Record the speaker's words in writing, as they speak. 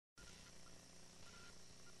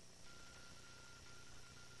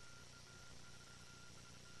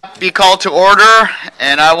be called to order,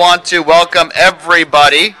 and I want to welcome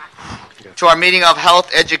everybody to our meeting of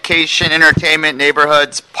Health, Education, Entertainment,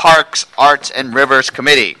 Neighborhoods, Parks, Arts, and Rivers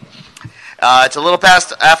Committee. It's a little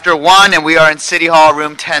past after 1, and we are in City Hall,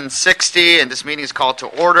 room 1060, and this meeting is called to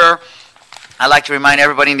order. I'd like to remind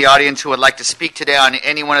everybody in the audience who would like to speak today on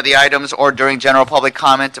any one of the items or during general public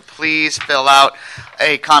comment to please fill out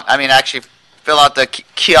fill out the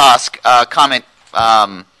kiosk comment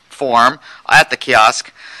form at the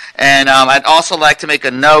kiosk. And I'd also like to make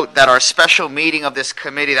a note that our special meeting of this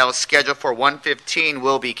committee that was scheduled for 1:15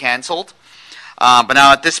 will be canceled. But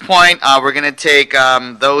now at this point, we're going to take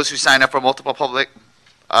those who signed up for multiple public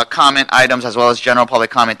comment items as well as general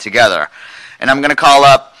public comment together. And I'm going to call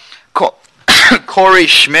up Corey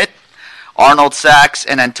Schmidt, Arnold Sachs,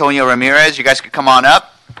 and Antonio Ramirez. You guys could come on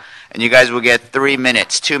up. And you guys will get 3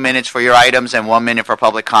 minutes, 2 minutes for your items and 1 minute for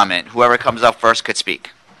public comment. Whoever comes up first could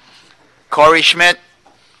speak. Corey Schmidt,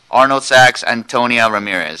 Arnold Sachs, Antonio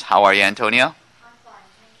Ramirez. How are you, Antonio? I'm fine,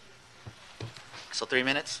 thank you. So 3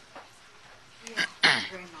 minutes? Yeah, thank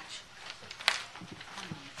you very much.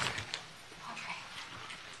 Okay.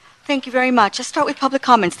 Thank you very much. Let's start with public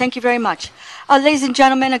comments. Thank you very much. Ladies and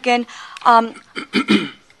gentlemen, again,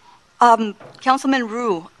 Councilman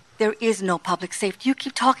Ryu, there is no public safety. You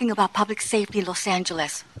keep talking about public safety in Los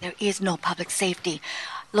Angeles. There is no public safety.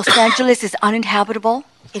 Los Angeles is uninhabitable.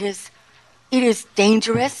 It is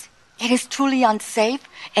dangerous. It is truly unsafe,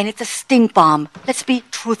 and it's a stink bomb. Let's be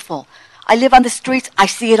truthful. I live on the streets. I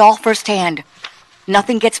see it all firsthand.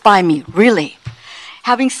 Nothing gets by me, really.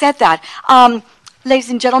 Having said that, ladies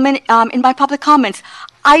and gentlemen, in my public comments,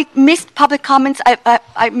 I missed public comments.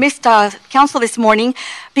 I missed council this morning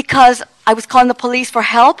because I was calling the police for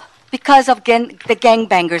help because of the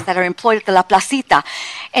gangbangers that are employed at the La Placita.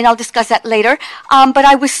 And I'll discuss that later. But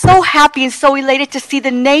I was so happy and so elated to see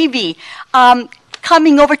the Navy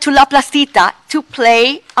coming over to La Placita to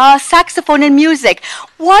play saxophone and music.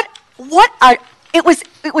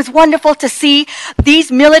 It was wonderful to see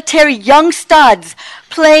these military young studs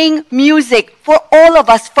playing music for all of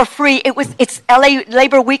us for free. It's LA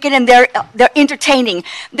Labor Weekend, and they're entertaining.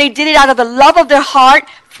 They did it out of the love of their heart,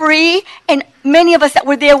 free, and many of us that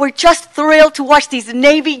were there were just thrilled to watch these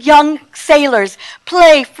Navy young sailors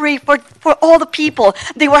play free for all the people.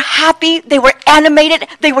 They were happy, they were animated,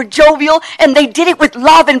 they were jovial, and they did it with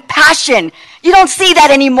love and passion. You don't see that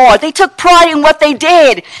anymore. They took pride in what they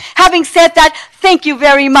did. Having said that, thank you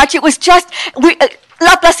very much. It was just,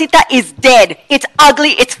 La Placita is dead. It's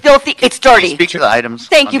ugly, it's filthy, it's dirty. Speak to the items.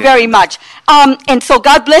 Thank you very much. And so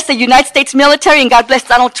God bless the United States military and God bless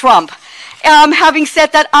Donald Trump. Having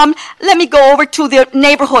said that, let me go over to the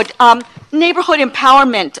neighborhood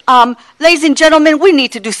empowerment. Ladies and gentlemen, we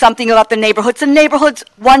need to do something about the neighborhoods. The neighborhoods,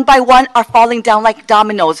 one by one, are falling down like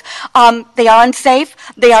dominoes. They are unsafe,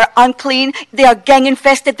 they are unclean, they are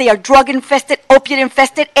gang-infested, they are drug-infested,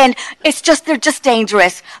 opiate-infested, and they're just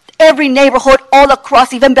dangerous. Every neighborhood all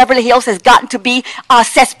across, even Beverly Hills, has gotten to be a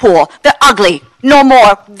cesspool. They're ugly. No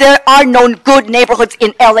more. There are no good neighborhoods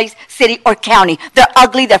in LA City or county. They're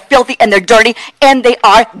ugly, they're filthy, and they're dirty, and they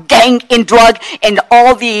are gang and drug and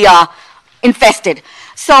all the infested.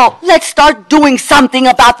 So let's start doing something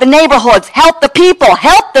about the neighborhoods. Help the people.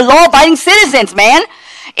 Help the law-abiding citizens, man.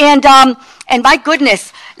 And my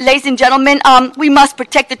goodness, ladies and gentlemen, we must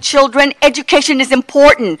protect the children. Education is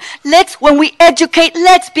important. When we educate,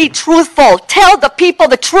 let's be truthful. Tell the people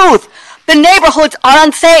the truth. The neighborhoods are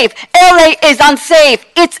unsafe. LA is unsafe.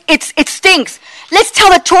 It stinks. Let's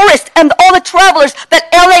tell the tourists and all the travelers that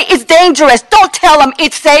LA is dangerous. Don't tell them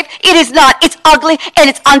it's safe. It is not. It's ugly and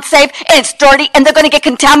it's unsafe and it's dirty and they're going to get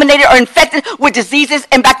contaminated or infected with diseases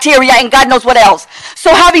and bacteria and God knows what else.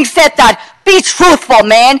 So having said that, be truthful,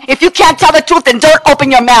 man. If you can't tell the truth, then don't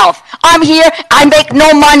open your mouth. I'm here. I make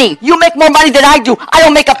no money. You make more money than I do. I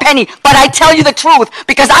don't make a penny, but I tell you the truth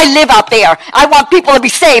because I live out there. I want people to be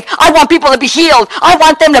safe. I want people to be healed. I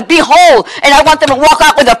want them to be whole, and I want them to walk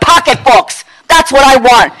out with their pocketbooks. That's what I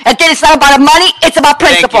want. Again, it's not about money. It's about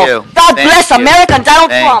principle. God bless America and Donald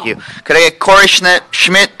Trump. Thank you. Could I get Corey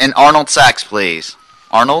Schmidt and Arnold Sachs, please?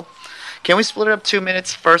 Arnold, can we split it up 2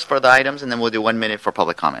 minutes first for the items, and then we'll do 1 minute for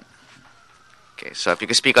public comment? Okay, so if you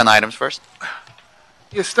could speak on the items first.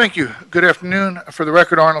 Yes, thank you. Good afternoon. For the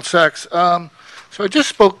record, Arnold Sachs. So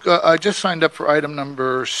I just signed up for item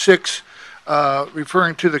number 6,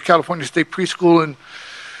 referring to the California State Preschool and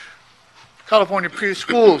California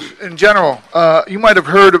preschools in general. You might have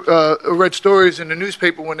heard, read stories in the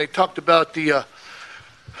newspaper when they talked about the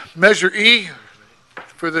Measure E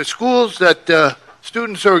for the schools that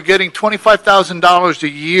students are getting $25,000 a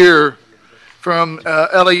year from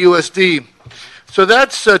LAUSD. So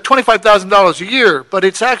that's $25,000 a year, but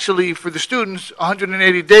it's actually, for the students,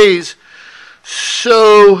 180 days.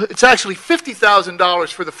 So it's actually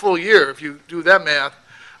 $50,000 for the full year, if you do that math.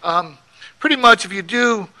 Pretty much, if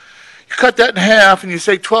you cut that in half and you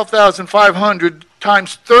say 12,500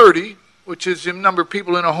 times 30, which is the number of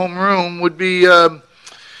people in a home room, would be, I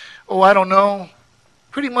don't know,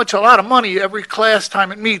 pretty much a lot of money every class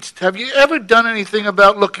time it meets. Have you ever done anything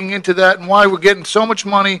about looking into that and why we're getting so much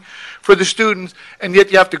money for the students, and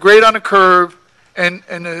yet you have to grade on a curve, and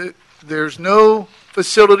there's no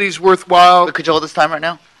facilities worthwhile? Could you hold this time right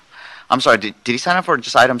now? I'm sorry, did he sign up for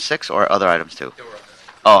just item 6 or other items too?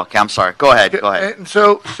 Oh, okay, I'm sorry. Go ahead. And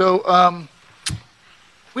so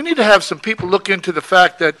we need to have some people look into the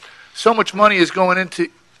fact that so much money is going into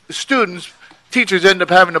the students. Teachers end up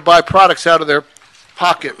having to buy products out of their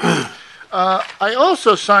pocket. I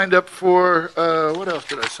also signed up for, what else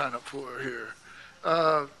did I sign up for here?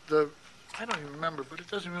 I don't even remember, but it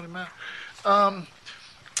doesn't really matter.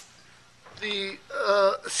 The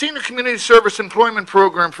Senior Community Service Employment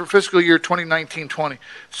Program for fiscal year 2019-20.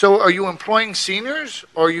 So are you employing seniors?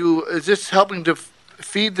 Is this helping to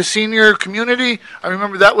feed the senior community? I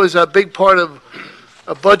remember that was a big part of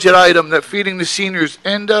a budget item, that feeding the seniors.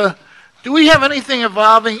 And do we have anything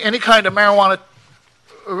involving any kind of marijuana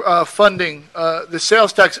funding, the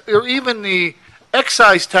sales tax, or even the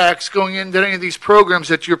excise tax going into any of these programs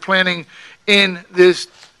that you're planning in this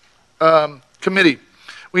committee?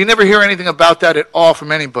 We never hear anything about that at all from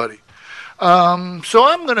anybody. So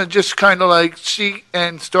I'm going to just kind of like see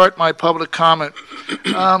and start my public comment.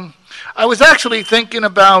 I was actually thinking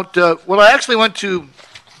about, I actually went to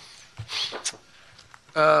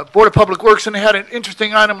Board of Public Works, and they had an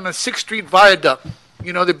interesting item on the 6th Street Viaduct.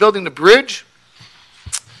 You know, they're building the bridge.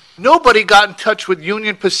 Nobody got in touch with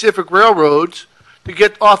Union Pacific Railroads to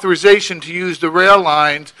get authorization to use the rail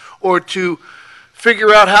lines or to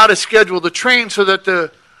figure out how to schedule the train so that the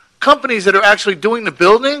companies that are actually doing the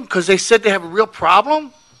building, because they said they have a real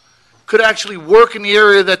problem, could actually work in the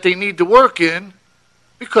area that they need to work in,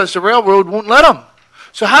 because the railroad won't let them.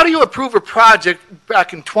 So how do you approve a project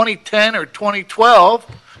back in 2010 or 2012,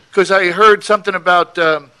 because I heard something about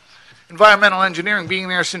environmental engineering being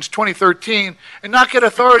there since 2013, and not get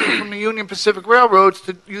authority from the Union Pacific Railroads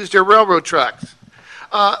to use their railroad tracks?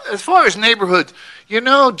 As far as neighborhoods, you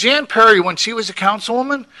know, Jan Perry, when she was a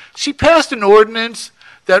councilwoman, she passed an ordinance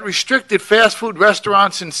that restricted fast food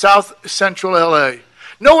restaurants in South Central LA.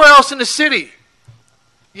 Nowhere else in the city.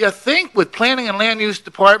 You think with Planning and Land Use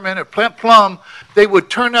Department or Plum, they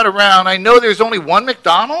would turn that around. I know there's only one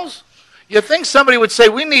McDonald's. You think somebody would say,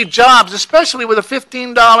 we need jobs, especially with a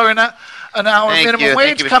 $15 an hour minimum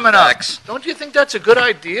wage coming up. Don't you think that's a good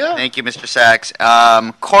idea? Thank you, Mr. Sachs.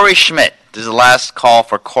 Corey Schmidt. This is the last call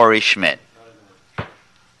for Corey Schmidt.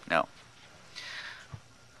 No.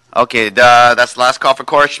 Okay, that's the last call for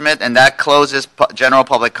Corey Schmidt, and that closes general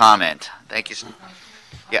public comment. Thank you.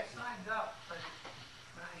 Yeah.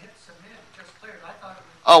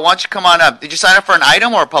 Oh, why don't you come on up? Did you sign up for an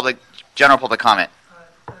item or a general public comment?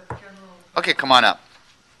 Okay, come on up.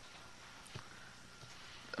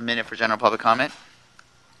 A minute for general public comment.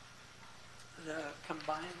 The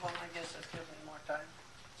combined one, I guess, that's giving me more time.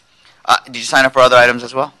 Did you sign up for other items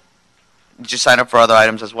as well?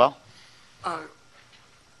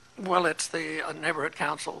 Well, it's the neighborhood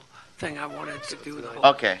council thing. I wanted to do the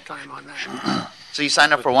whole time on that. So you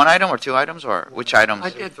signed up for one item or two items, or which items?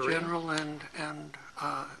 I did general and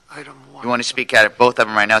item 1. You want to speak at both of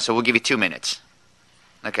them right now, so we'll give you 2 minutes.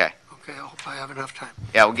 Okay. Okay, I hope I have enough time.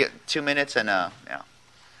 Yeah, we'll get 2 minutes and, yeah.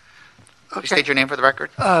 Okay. State your name for the record.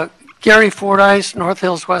 Gary Fordyce, North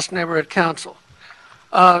Hills West Neighborhood Council.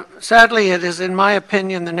 Sadly, it is, in my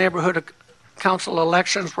opinion, the neighborhood council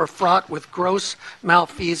elections were fraught with gross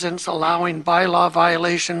malfeasance, allowing bylaw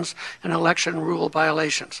violations and election rule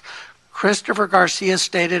violations. Christopher Garcia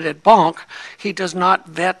stated at Bonk he does not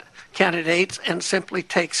vet candidates and simply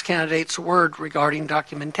takes candidates' word regarding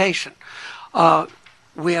documentation.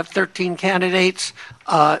 We have 13 candidates.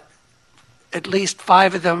 At least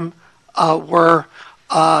 5 of them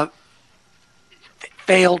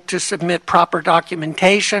failed to submit proper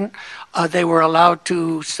documentation. They were allowed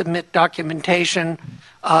to submit documentation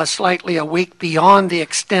slightly a week beyond the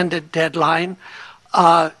extended deadline.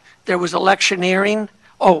 There was electioneering.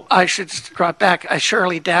 Oh, I should drop back.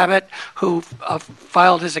 Shirley Davitt, who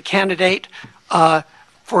filed as a candidate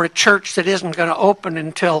for a church that isn't going to open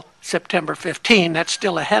until September 15. That's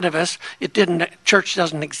still ahead of us. Church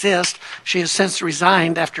doesn't exist. She has since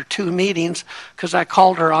resigned after 2 meetings because I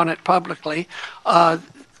called her on it publicly.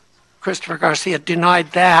 Christopher Garcia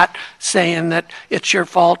denied that, saying that it's your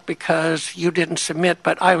fault because you didn't submit.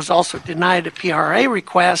 But I was also denied a PRA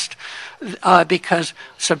request because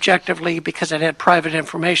subjectively, because it had private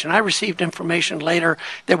information. I received information later.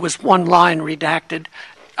 There was one line redacted.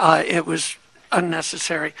 It was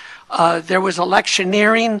unnecessary. There was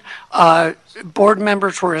electioneering. Board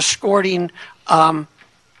members were escorting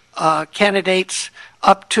candidates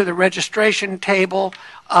up to the registration table,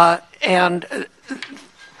 and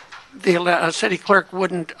the city clerk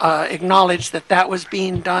wouldn't acknowledge that that was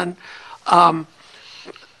being done.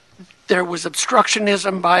 There was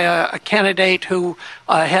obstructionism by a candidate who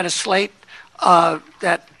had a slate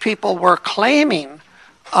that people were claiming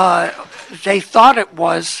they thought it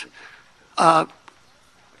was a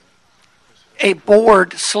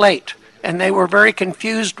board slate, and they were very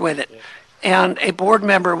confused with it. And a board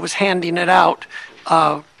member was handing it out,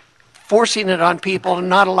 forcing it on people and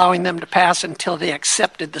not allowing them to pass until they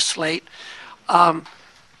accepted the slate.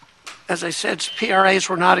 As I said, PRAs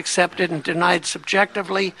were not accepted and denied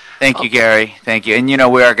subjectively. Thank you, Gary. Thank you. And, you know,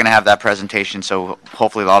 we are going to have that presentation, so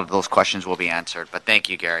hopefully a lot of those questions will be answered. But thank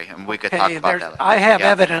you, Gary. And we could talk about that. I have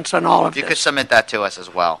evidence on all of If you this. could submit that to us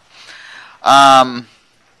as well.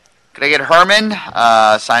 Could I get Herman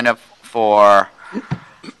sign up for,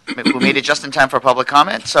 we made it just in time for public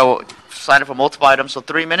comment, so sign up for multiple items, so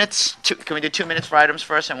 3 minutes. Can we do 2 minutes for items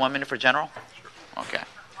first and 1 minute for general? Okay.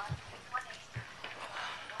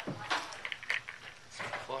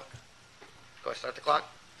 Go start the clock.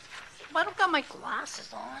 I don't got my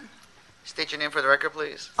glasses on. State your name for the record,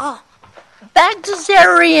 please. Oh,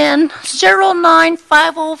 Bagdasarian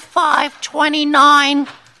 0950529.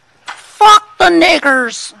 Fuck the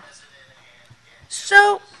niggers.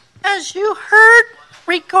 So, as you heard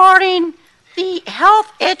regarding the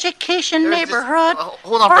health education neighborhood.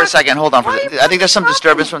 Hold on for a second. Hold on. Why are you I think there's some fucking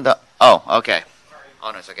disturbance from the. Oh, okay.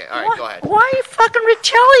 Oh, no, it's okay. All right, go ahead. Why are you fucking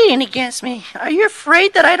retaliating against me? Are you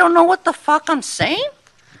afraid that I don't know what the fuck I'm saying?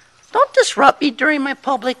 Don't disrupt me during my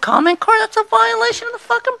public comment card. That's a violation of the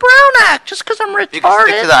fucking Brown Act just because I'm retarded. You can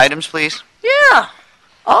stick to the items, please. Yeah,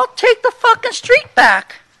 I'll take the fucking street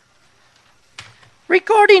back.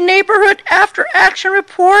 Regarding neighborhood after action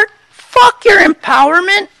report, fuck your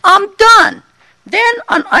empowerment, I'm done. Then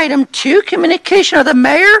on item 2, communication of the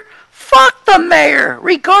mayor, fuck the mayor.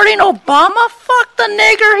 Regarding Obama, fuck the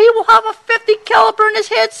nigger, he will have a 50 caliber in his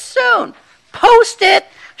head soon. Post it,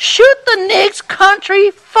 shoot the nigs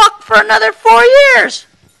country, fuck for another 4 years.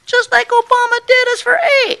 Just like Obama did us for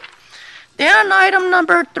 8. Then on item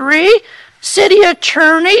number 3, city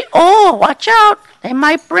attorney, oh, watch out. They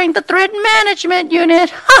might bring the threat management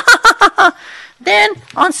unit. Then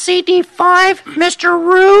on CD5, Mr.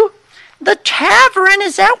 Rue, the tavern,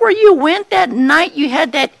 is that where you went that night you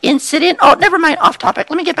had that incident? Oh, never mind, off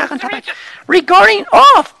topic. Let me get back on topic. Regarding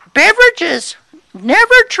beverages,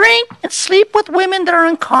 never drink and sleep with women that are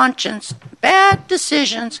unconscious. Bad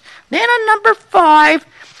decisions. Then on number 5,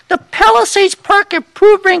 the Palisades Park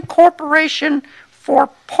Improvement Corporation for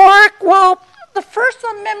Park, well, the First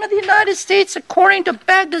Amendment of the United States, according to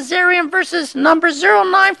Bagdasarian versus number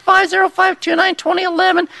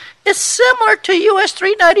 0950529-2011, is similar to U.S.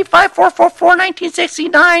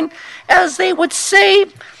 395-444-1969, as they would say,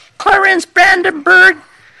 Clarence Brandenburg,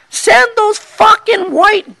 send those fucking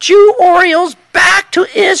white Jew Orioles back to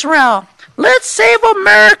Israel. Let's save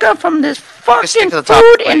America from this fucking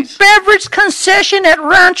food and beverage concession at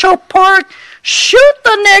Rancho Park. Shoot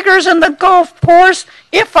the niggers in the golf course.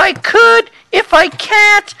 If I could, if I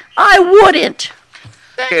can't, I wouldn't.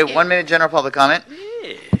 Okay, 1 minute general public comment.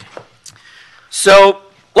 So,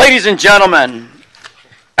 ladies and gentlemen,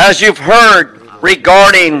 as you've heard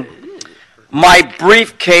regarding my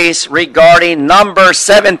briefcase regarding number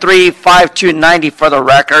 735290 for the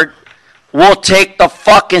record, we'll take the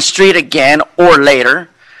fucking street again or later.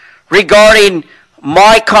 Regarding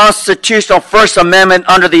my constitutional First Amendment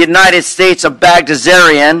under the United States of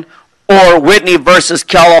Bagdasarian, or Whitney versus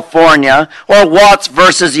California, or Watts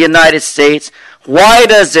versus the United States, why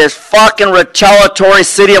does this fucking retaliatory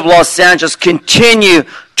city of Los Angeles continue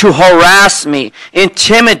to harass me,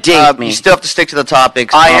 intimidate me? You still have to stick to the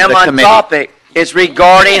topics. I am on topic. It's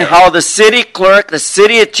regarding how the city clerk, the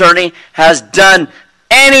city attorney, has done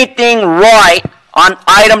anything right on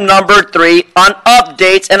item number 3 on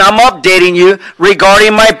updates, and I'm updating you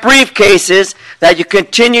regarding my briefcases that you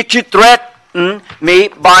continue to threaten me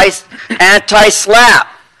by anti-slap.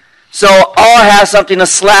 So I'll have something to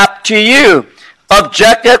slap to you.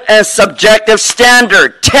 objective and subjective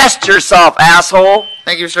standard. Test yourself, asshole.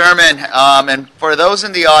 Thank you, Mr. Herman. And for those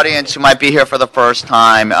in the audience who might be here for the first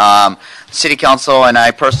time, City Council and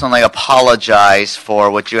I personally apologize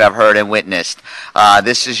for what you have heard and witnessed.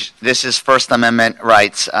 This is First Amendment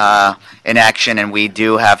rights in action, and we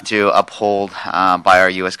do have to uphold by our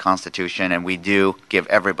U.S. Constitution, and we do give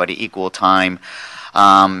everybody equal time.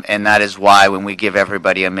 And that is why when we give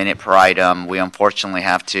everybody a minute per item, we unfortunately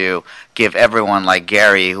have to give everyone like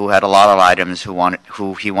Gary, who had a lot of items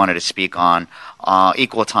who he wanted to speak on,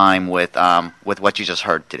 equal time with what you just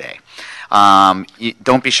heard today.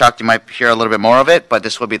 Don't be shocked, you might hear a little bit more of it, but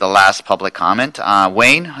this will be the last public comment.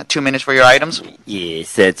 Wayne, 2 minutes for your items.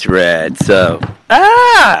 Yes, that's right. So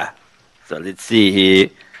let's see here.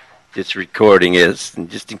 This recording is, and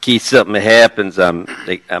just in case something happens, I'm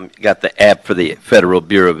got the app for the Federal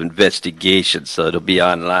Bureau of Investigation, so it'll be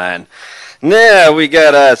online. Now we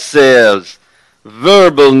got ourselves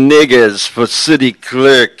verbal niggers for city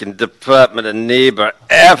clerk and Department of Neighbor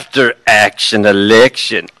after action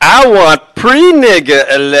election. I want pre-nigger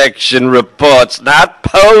election reports, not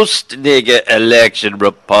post-nigger election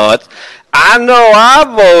reports. I know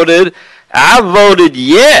I voted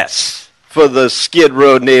yes for the Skid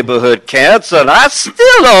Row Neighborhood Council, and I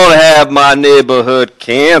still don't have my neighborhood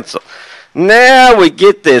council. Now we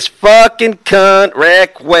get this fucking cunt,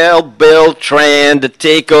 Raquel Beltran, to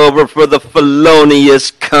take over for the felonious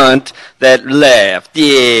cunt that left.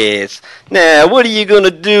 Yes. Now, what are you going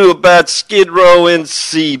to do about Skid Row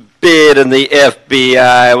NC Bid and the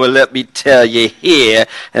FBI? Well, let me tell you here,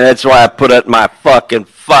 and that's why I put it in my fucking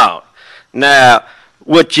phone. Now,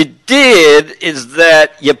 what you did is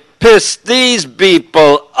that you pissed these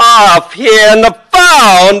people off here on the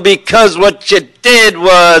phone, because what you did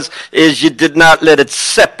is you did not let it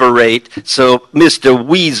separate so Mr.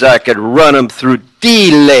 Weezer could run them through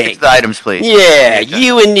D-Link. The items, please. Yeah,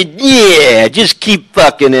 just keep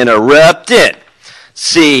fucking interrupting.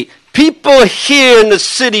 See, people here in the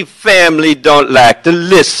city family don't like to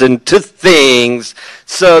listen to things,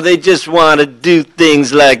 so they just want to do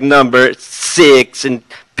things like number 6 and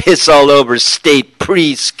piss all over state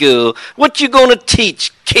preschool. What you gonna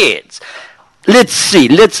teach kids? Let's see.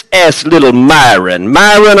 Let's ask little Myron.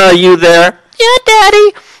 Myron, are you there? Yeah,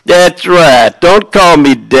 Daddy. That's right. Don't call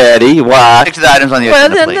me Daddy. Why? 6 items on the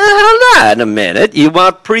agenda, please. Hold on a minute. You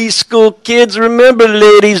want preschool kids? Remember,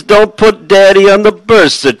 ladies, don't put Daddy on the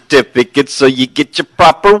birth certificate so you get your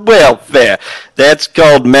proper welfare. That's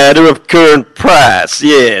called matter of current price.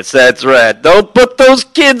 Yes, that's right. Don't put those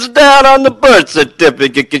kids down on the birth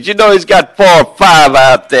certificate, because you know he's got 4 or 5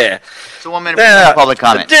 out there. So 1 minute for public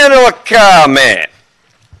comment. General comment.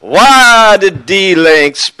 Why did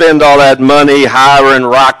D-Link spend all that money hiring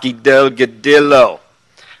Rocky Delgadillo?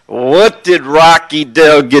 What did Rocky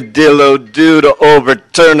Delgadillo do to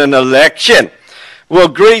overturn an election? Well,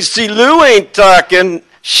 Gracie Lou ain't talking.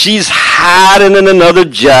 She's hiding in another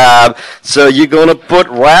job. So you're going to put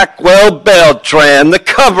Raquel Beltran, the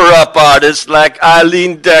cover-up artist, like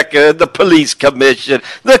Eileen Decker, the police commission,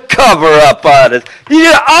 the cover-up artist.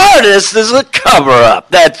 The artist is a cover-up.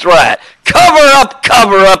 That's right. Cover up,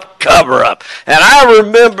 cover up, cover up. And I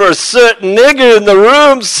remember a certain nigger in the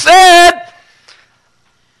room said,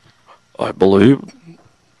 I believe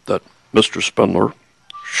that Mr. Spindler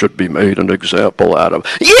should be made an example out of.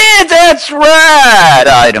 Yeah, that's right.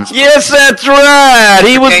 Items. Yes, that's right.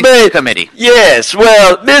 He was made. Committee. Yes,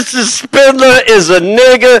 well, Mr. Spindler is a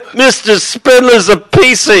nigger. Mr. Spindler's a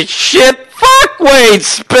piece of shit. Fuck Wade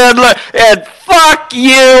Spindler, and fuck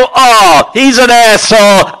you all. He's an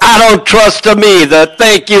asshole. I don't trust him either.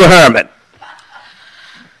 Thank you, Herman.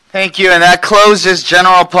 Thank you, and that closes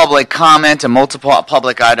general public comment and multiple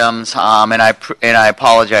public items. And I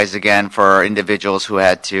apologize again for individuals who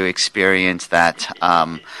had to experience that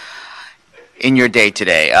in your day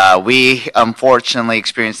today. We unfortunately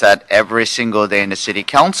experience that every single day in the city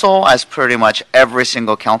council, as pretty much every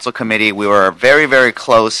single council committee. We were very, very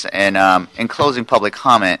close in closing public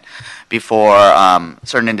comment before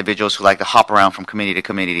certain individuals who like to hop around from committee to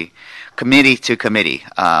committee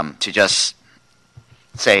to just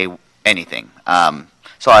say anything.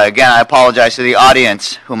 So again, I apologize to the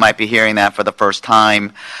audience who might be hearing that for the first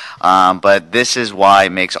time, but this is why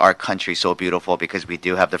it makes our country so beautiful, because we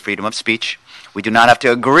do have the freedom of speech. We do not have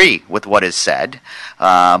to agree with what is said,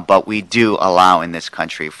 but we do allow in this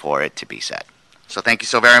country for it to be said. So thank you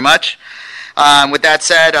so very much. With that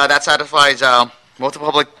said, that satisfies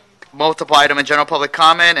multiple item and general public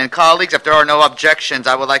comment. And colleagues, if there are no objections,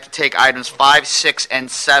 I would like to take items 5, 6,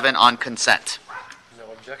 and 7 on consent. No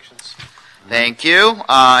objections. Thank you.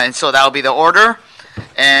 And so that will be the order.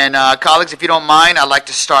 And colleagues, if you don't mind, I'd like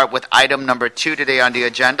to start with item number 2 today on the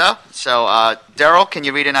agenda. So, Daryl, can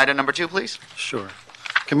you read in item number 2, please? Sure.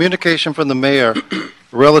 Communication from the mayor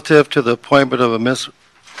relative to the appointment of a Miss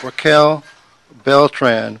Raquel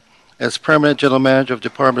Beltran as permanent general manager of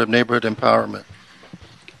Department of Neighborhood Empowerment.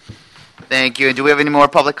 Thank you. And do we have any more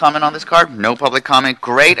public comment on this card? No public comment.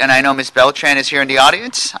 Great. And I know Ms. Beltran is here in the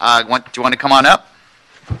audience. Do you want to come on up?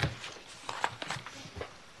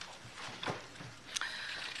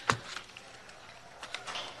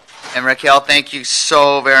 And Raquel, thank you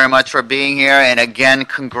so very much for being here. And again,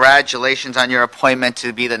 congratulations on your appointment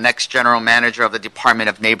to be the next general manager of the Department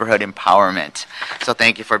of Neighborhood Empowerment. So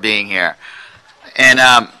thank you for being here. And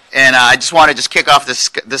I just want to kick off this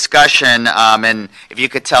discussion, and if you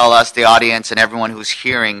could tell us, the audience and everyone who's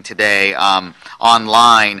hearing today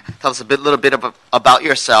online, tell us a little bit about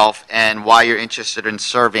yourself and why you're interested in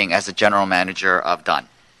serving as the general manager of DUN.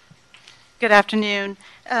 Good afternoon.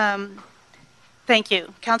 Thank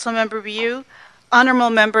you, Councilmember Ryu, honorable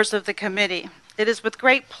members of the committee. It is with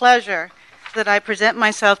great pleasure that I present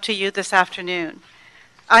myself to you this afternoon.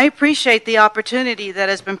 I appreciate the opportunity that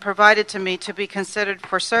has been provided to me to be considered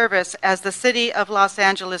for service as the City of Los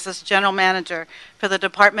Angeles' General Manager for the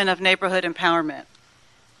Department of Neighborhood Empowerment.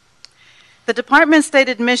 The department's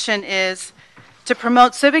stated mission is to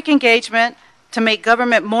promote civic engagement, to make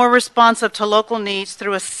government more responsive to local needs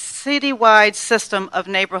through a citywide system of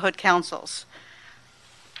neighborhood councils.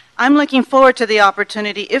 I'm looking forward to the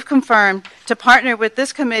opportunity, if confirmed, to partner with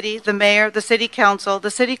this committee, the mayor, the city council,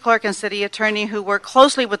 the city clerk, and city attorney who work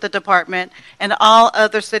closely with the department and all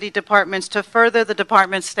other city departments to further the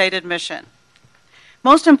department's stated mission.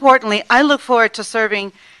 Most importantly, I look forward to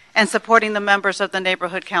serving and supporting the members of the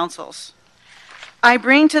neighborhood councils. I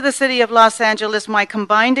bring to the city of Los Angeles my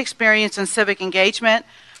combined experience in civic engagement,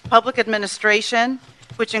 public administration,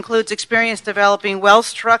 which includes experience developing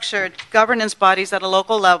well-structured governance bodies at a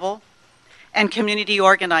local level, and community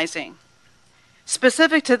organizing.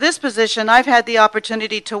 Specific to this position, I've had the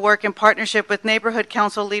opportunity to work in partnership with neighborhood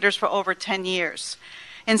council leaders for over 10 years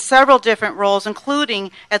in several different roles,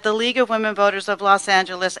 including at the League of Women Voters of Los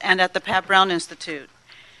Angeles and at the Pat Brown Institute.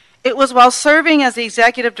 It was while serving as the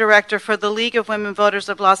executive director for the League of Women Voters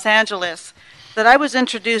of Los Angeles that I was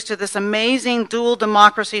introduced to this amazing dual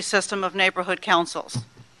democracy system of neighborhood councils.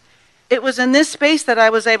 It was in this space that I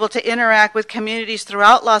was able to interact with communities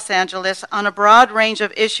throughout Los Angeles on a broad range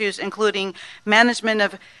of issues, including management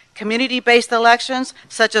of community-based elections,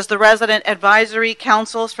 such as the resident advisory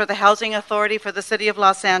councils for the Housing Authority for the City of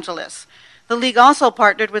Los Angeles. The League also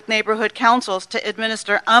partnered with neighborhood councils to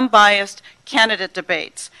administer unbiased candidate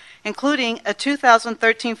debates, including a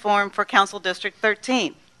 2013 forum for Council District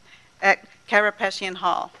 13 at Carapetian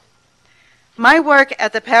Hall. My work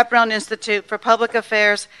at the Pat Brown Institute for Public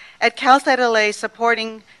Affairs at Cal State LA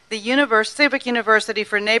supporting the Civic University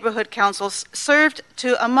for Neighborhood Councils served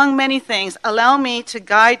to, among many things, allow me to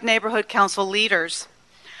guide neighborhood council leaders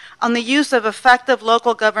on the use of effective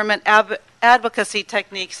local government advocacy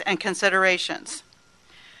techniques and considerations.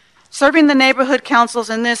 Serving the neighborhood councils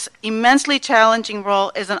in this immensely challenging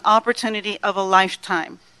role is an opportunity of a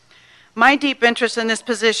lifetime. My deep interest in this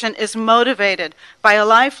position is motivated by a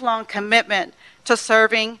lifelong commitment to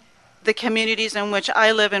serving the communities in which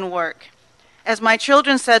I live and work. As my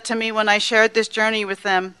children said to me when I shared this journey with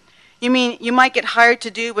them, you mean you might get hired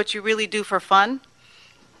to do what you really do for fun?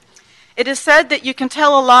 It is said that you can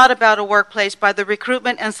tell a lot about a workplace by the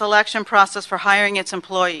recruitment and selection process for hiring its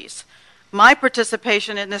employees. My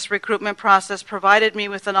participation in this recruitment process provided me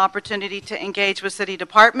with an opportunity to engage with city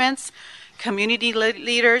departments, community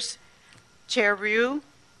leaders, Chair Ryu,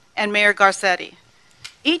 and Mayor Garcetti.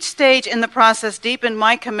 Each stage in the process deepened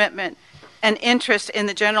my commitment and interest in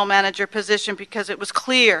the general manager position because it was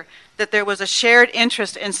clear that there was a shared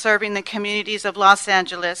interest in serving the communities of Los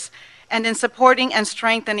Angeles and in supporting and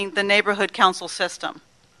strengthening the neighborhood council system.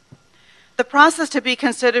 The process to be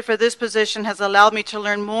considered for this position has allowed me to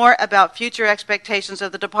learn more about future expectations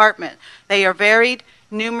of the department. They are varied,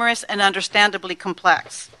 numerous, and understandably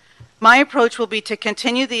complex. My approach will be to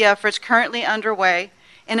continue the efforts currently underway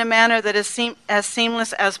in a manner that is as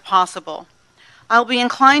seamless as possible. I'll be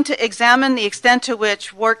inclined to examine the extent to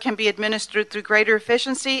which work can be administered through greater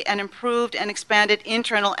efficiency and improved and expanded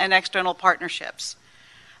internal and external partnerships.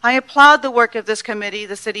 I applaud the work of this committee,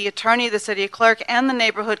 the city attorney, the city clerk, and the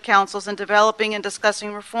neighborhood councils in developing and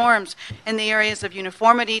discussing reforms in the areas of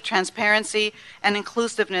uniformity, transparency, and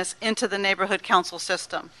inclusiveness into the neighborhood council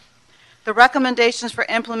system. The recommendations for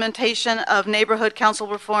implementation of neighborhood council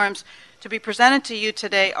reforms to be presented to you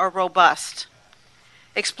today are robust.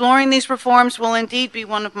 Exploring these reforms will indeed be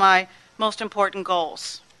one of my most important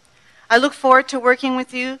goals. I look forward to working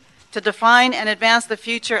with you to define and advance the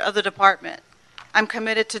future of the department. I'm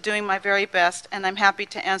committed to doing my very best, and I'm happy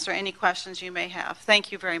to answer any questions you may have.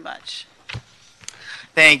 Thank you very much.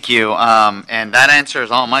 Thank you. And that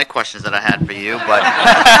answers all my questions that I had for you. But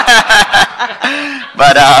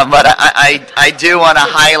but I do want to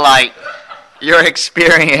highlight your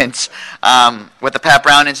experience with the Pat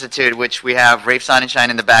Brown Institute, which we have Rafe Sonnenschein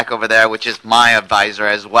in the back over there, which is my advisor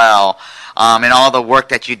as well, and all the work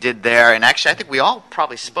that you did there. And actually, I think we all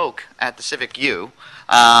probably spoke at the Civic U.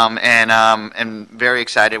 And very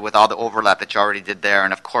excited with all the overlap that you already did there,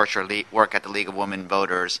 and of course your work at the League of Women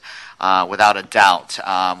Voters, without a doubt,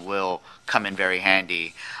 will come in very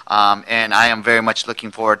handy. And I am very much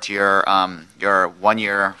looking forward to your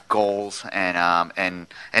one-year goals and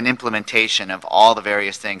implementation of all the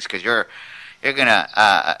various things, because you're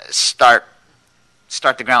gonna start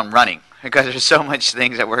the ground running, because there's so much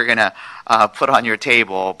things that we're gonna put on your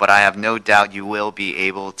table. But I have no doubt you will be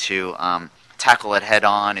able to tackle it head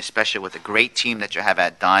on, especially with the great team that you have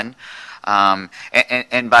at Dunn.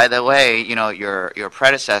 And by the way, you know, your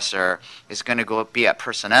predecessor is going to be at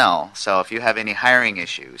personnel. So if you have any hiring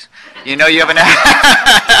issues, you know you have an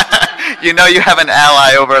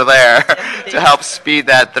ally over there to help speed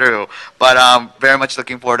that through. But very much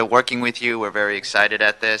looking forward to working with you. We're very excited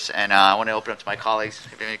at this, and I want to open up to my colleagues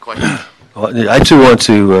if you have any questions. Well, I too want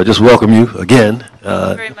to just welcome you again.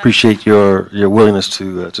 Appreciate your willingness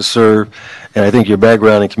to serve, and I think your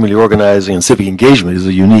background in community organizing and civic engagement is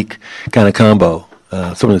a unique kind of combo.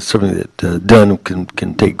 Something that Dunn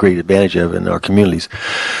can take great advantage of in our communities.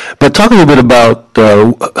 But talk a little bit about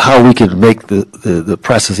how we can make the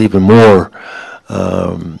process even more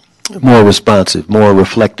responsive, more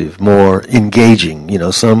reflective, more engaging. You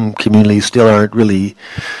know, some communities still aren't really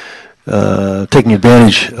taking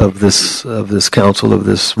advantage of this council, of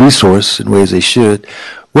this resource in ways they should.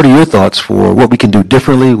 What are your thoughts for what we can do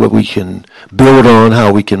differently, what we can build on,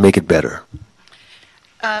 how we can make it better?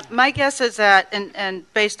 My guess is that, and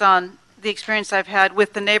based on the experience I've had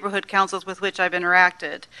with the neighborhood councils with which I've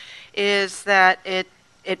interacted, is that it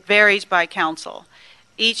varies by council.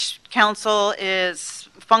 Each council is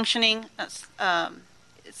functioning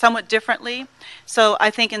somewhat differently. So I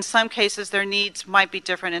think in some cases their needs might be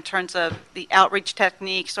different in terms of the outreach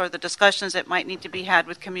techniques or the discussions that might need to be had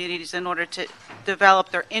with communities in order to develop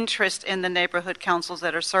their interest in the neighborhood councils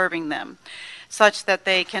that are serving them, such that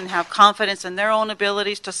they can have confidence in their own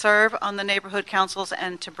abilities to serve on the neighborhood councils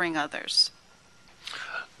and to bring others.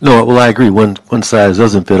 No, well, I agree. One size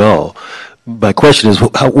doesn't fit all. My question is,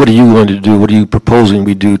 what are you going to do? What are you proposing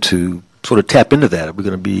we do to sort of tap into that? Are we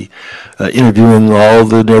going to be interviewing all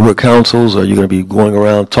the neighborhood councils? Are you going to be going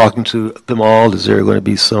around talking to them all? Is there going to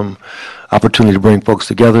be some opportunity to bring folks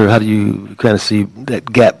together? How do you kind of see that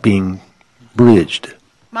gap being bridged?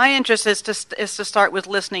 My interest is to start with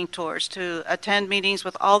listening tours, to attend meetings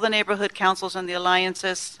with all the neighborhood councils and the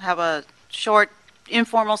alliances, have a short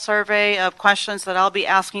informal survey of questions that I'll be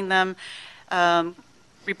asking them,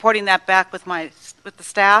 reporting that back with the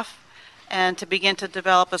staff, and to begin to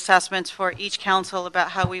develop assessments for each council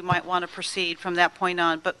about how we might want to proceed from that point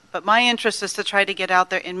on. But my interest is to try to get out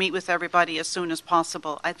there and meet with everybody as soon as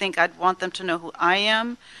possible. I think I'd want them to know who I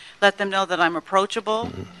am, let them know that I'm approachable,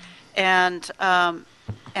 and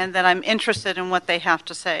that I'm interested in what they have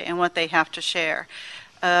to say and what they have to share.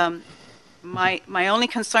 My only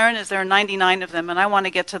concern is there are 99 of them, and I want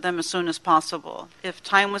to get to them as soon as possible. If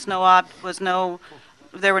time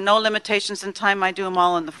there were no limitations in time, I do them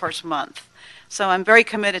all in the first month. So I'm very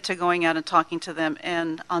committed to going out and talking to them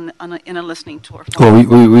in a listening tour. Well,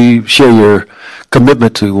 we share your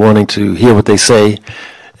commitment to wanting to hear what they say,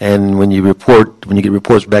 and when you get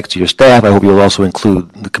reports back to your staff, I hope you'll also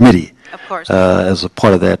include the committee. Of course. As a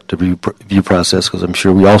part of that review process, because I'm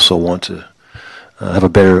sure we also want to have a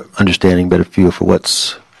better understanding, better feel for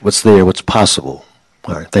what's there, what's possible.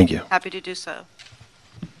 All right, thank you. Happy to do so.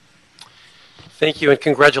 Thank you, and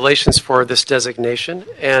congratulations for this designation.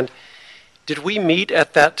 And did we meet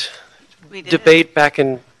at that debate back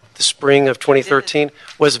in the spring of 2013?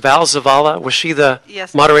 Was Val Zavala, was she the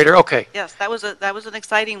moderator? Okay. Yes, that was an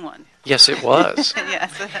exciting one. Yes, it was.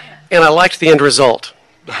 Yes. And I liked the end result.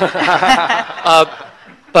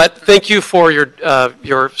 But thank you for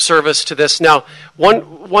your service to this. Now,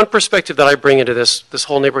 one perspective that I bring into this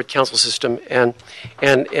whole neighborhood council system, and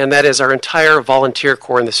that is our entire volunteer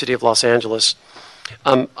corps in the city of Los Angeles.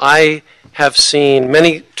 I have seen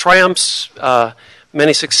many triumphs,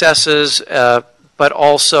 many successes, but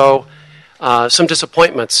also some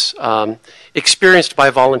disappointments experienced by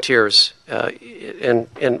volunteers and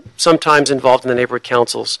sometimes involved in the neighborhood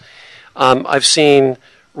councils. I've seen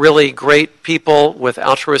really great people with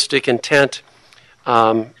altruistic intent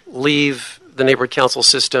leave the neighborhood council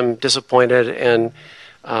system disappointed and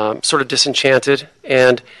sort of disenchanted.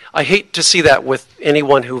 And I hate to see that with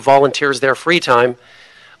anyone who volunteers their free time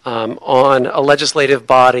on a legislative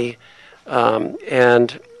body,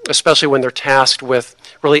 and especially when they're tasked with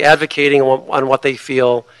really advocating on what they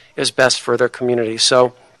feel is best for their community.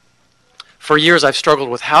 So for years I've struggled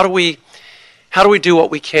with how do we do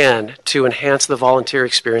what we can to enhance the volunteer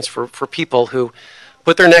experience for people who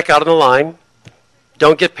put their neck out on the line,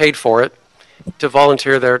 don't get paid for it, to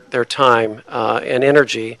volunteer their time and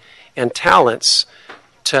energy and talents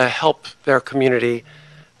to help their community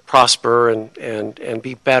prosper and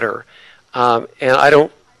be better. And I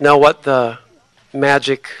don't know what the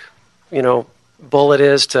magic, bullet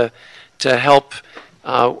is to help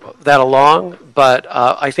that along, but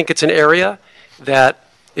I think it's an area that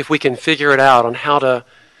if we can figure it out on how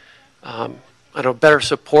to better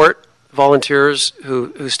support volunteers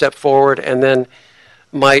who step forward and then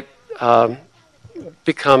might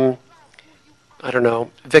become,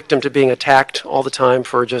 victim to being attacked all the time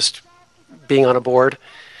for just being on a board.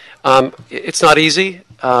 It's not easy,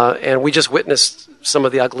 and we just witnessed some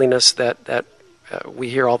of the ugliness that we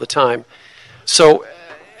hear all the time. So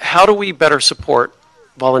how do we better support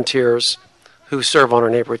volunteers who serve on our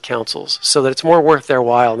neighborhood councils so that it's more worth their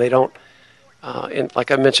while and they don't,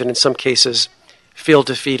 like I mentioned, in some cases, feel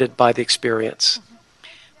defeated by the experience?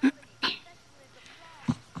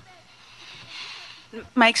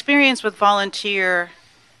 My experience with volunteer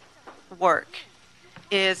work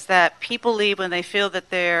is that people leave when they feel that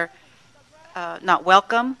they're not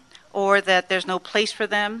welcome, or that there's no place for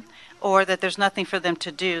them, or that there's nothing for them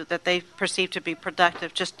to do that they perceive to be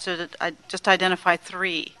productive. Just to identify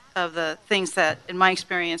three of the things that, in my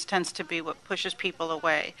experience, tends to be what pushes people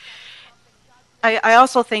away. I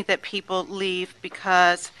also think that people leave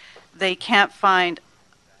because they can't find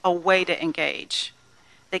a way to engage.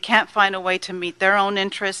 They can't find a way to meet their own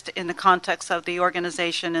interest in the context of the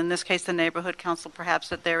organization, in this case the neighborhood council, perhaps,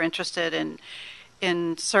 that they're interested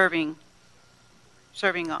in serving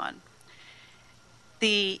on.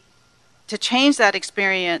 To change that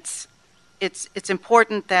experience, it's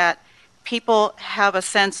important that people have a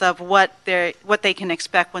sense of what they can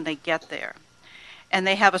expect when they get there, and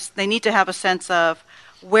they need to have a sense of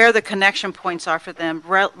where the connection points are for them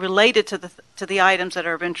related to the items that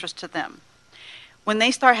are of interest to them. When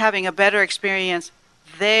they start having a better experience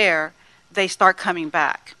there, they start coming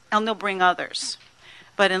back, and they'll bring others.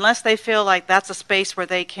 But unless they feel like that's a space where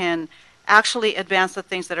they can actually advance the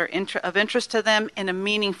things that are of interest to them in a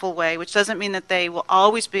meaningful way, which doesn't mean that they will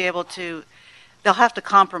always be able to, they'll have to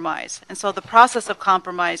compromise. And so the process of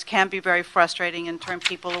compromise can be very frustrating and turn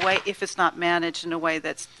people away if it's not managed in a way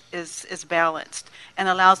that is balanced and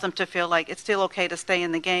allows them to feel like it's still okay to stay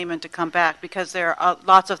in the game and to come back, because there are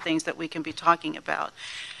lots of things that we can be talking about.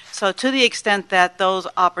 So to the extent that those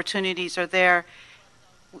opportunities are there,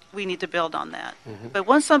 we need to build on that. Mm-hmm. But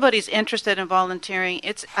once somebody's interested in volunteering,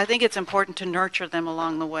 I think it's important to nurture them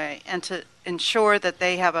along the way and to ensure that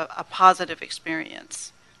they have a positive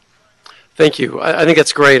experience. Thank you. I think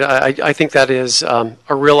that's great. I think that is a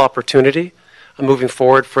real opportunity moving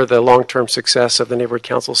forward for the long-term success of the neighborhood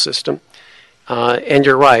council system. And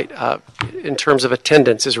you're right, in terms of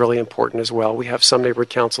attendance is really important as well. We have some neighborhood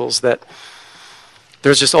councils that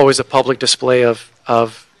there's just always a public display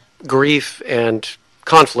of grief and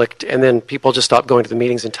conflict, and then people just stop going to the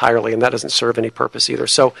meetings entirely, and that doesn't serve any purpose either.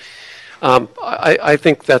 So I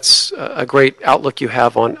think that's a great outlook you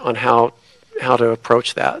have on how to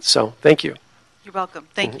approach that. So thank you. You're welcome.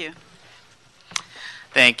 Thank you.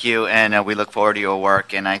 Thank you, and we look forward to your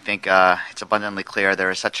work. And I think it's abundantly clear there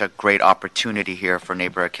is such a great opportunity here for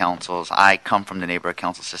neighborhood councils. I come from the neighborhood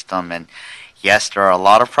council system, and yes, there are a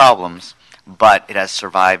lot of problems, but it has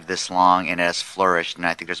survived this long and it has flourished. And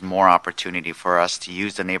I think there's more opportunity for us to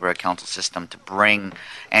use the neighborhood council system to bring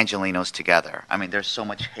Angelenos together. I mean, there's so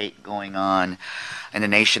much hate going on in the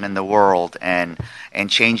nation and the world, and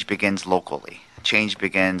change begins locally. Change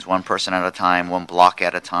begins one person at a time, one block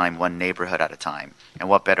at a time, one neighborhood at a time. And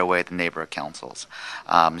what better way than neighborhood councils?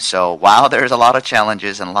 So while there's a lot of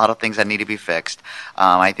challenges and a lot of things that need to be fixed,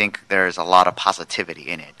 I think there's a lot of positivity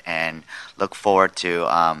in it, and look forward to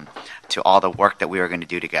all the work that we are going to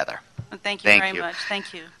do together. Thank you very much.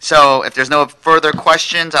 Thank you. So if there's no further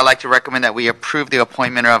questions, I'd like to recommend that we approve the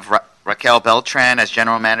appointment of Raquel Beltran as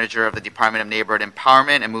General Manager of the Department of Neighborhood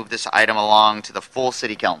Empowerment and move this item along to the full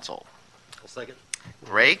City Council. Second.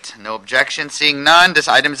 Great. No objection. Seeing none, this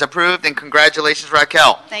item is approved, and congratulations,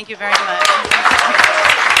 Raquel. Thank you very much.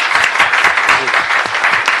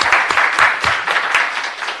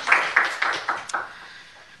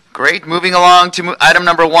 Great. Moving along to item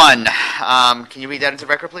number 1. Can you read that into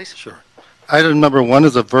record, please? Sure. Item number 1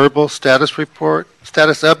 is a verbal status report,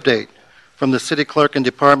 status update from the City Clerk and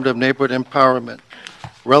Department of Neighborhood Empowerment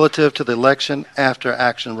relative to the election after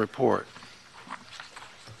action report.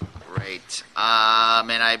 Great.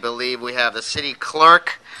 And I believe we have the city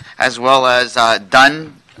clerk as well as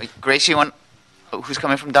Dunn. Gracie, who's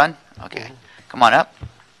coming from Dunn? Okay. Come on up.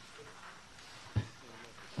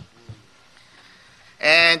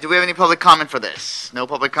 And do we have any public comment for this? No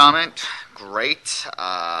public comment? Great.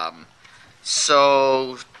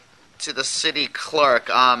 So, to the city clerk.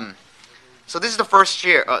 So this is the first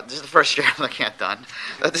year. This is the first year I'm looking at Dunn.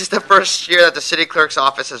 This is the first year that the city clerk's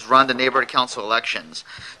office has run the neighborhood council elections.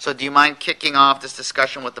 So, do you mind kicking off this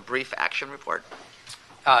discussion with the brief action report?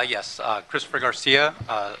 Yes, Christopher Garcia,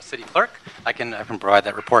 city clerk. I can provide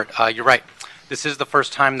that report. You're right. This is the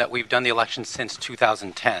first time that we've done the election since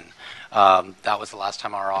 2010. That was the last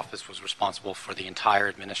time our office was responsible for the entire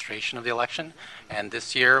administration of the election. And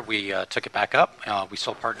this year we took it back up. We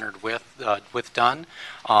still partnered with Dunn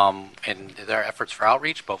in their efforts for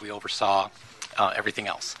outreach, but we oversaw everything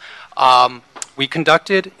else. We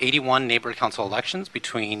conducted 81 neighborhood council elections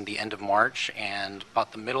between the end of March and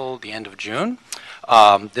about the end of June.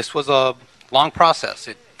 This was a long process.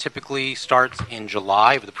 It typically starts in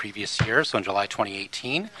July of the previous year, so in July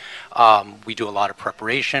 2018. We do a lot of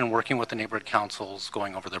preparation, working with the neighborhood councils,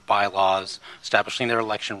 going over their bylaws, establishing their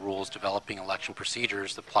election rules, developing election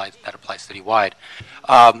procedures that apply citywide.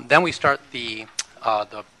 Then we start the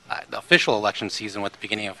official election season with the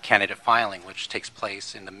beginning of candidate filing, which takes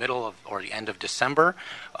place in the middle of or the end of December.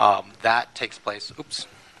 That takes place.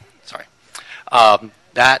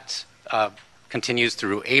 That continues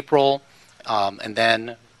through April, and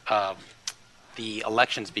then the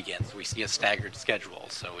elections begin. So we see a staggered schedule.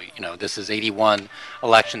 So this is 81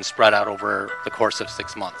 elections spread out over the course of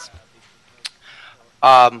 6 months.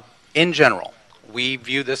 In general, we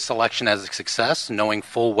view this election as a success, knowing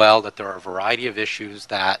full well that there are a variety of issues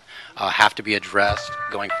that have to be addressed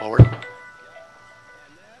going forward.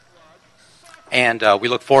 And we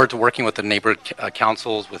look forward to working with the neighborhood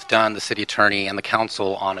councils, with Dunn, the city attorney, and the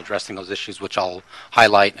council on addressing those issues, which I'll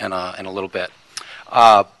highlight in a little bit.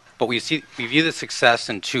 But we view the success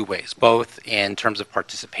in two ways, both in terms of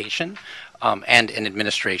participation and in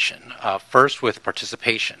administration. First, with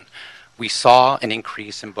participation, we saw an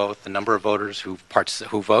increase in both the number of voters who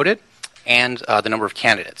voted and the number of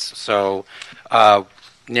candidates. So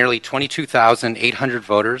nearly 22,800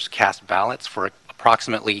 voters cast ballots for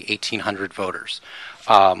approximately 1,800 voters,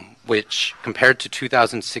 which compared to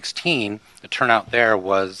 2016, the turnout there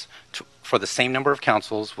was for the same number of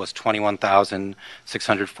councils was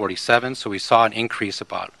 21,647. So we saw an increase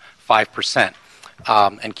about 5%.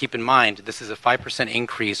 And keep in mind, this is a 5%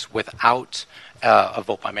 increase without a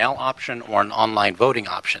vote by mail option or an online voting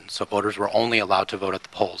option. So voters were only allowed to vote at the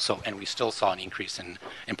polls. And we still saw an increase in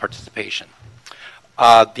participation.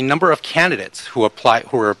 The number of candidates who were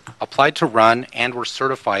applied to run and were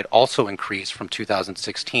certified also increased from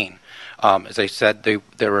 2016. As I said,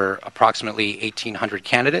 there were approximately 1,800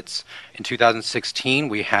 candidates. In 2016,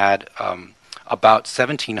 we had about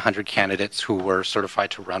 1,700 candidates who were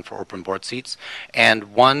certified to run for open board seats.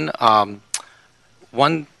 And one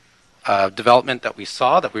development that we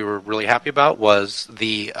saw that we were really happy about was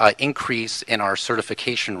the increase in our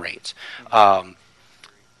certification rate.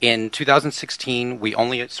 In 2016, we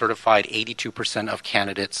only certified 82% of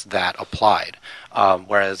candidates that applied,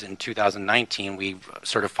 whereas in 2019, we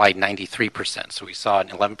certified 93%. So we saw an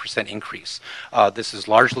 11% increase. This is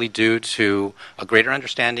largely due to a greater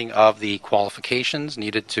understanding of the qualifications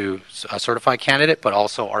needed to certify a candidate, but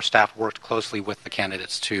also our staff worked closely with the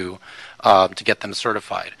candidates to get them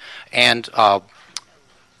certified. And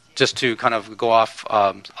just to kind of go off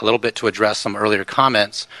a little bit to address some earlier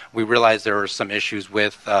comments, we realized there were some issues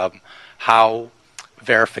with how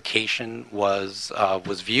verification was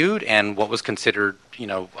viewed and what was considered,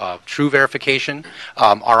 true verification.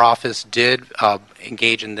 Our office did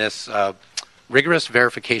engage in this rigorous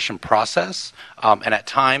verification process, and at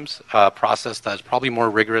times a process that is probably more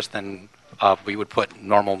rigorous than we would put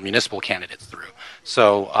normal municipal candidates through.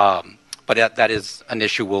 So, but that is an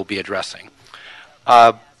issue we'll be addressing.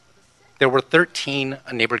 There were 13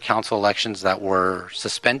 neighborhood council elections that were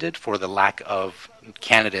suspended for the lack of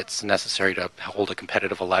candidates necessary to hold a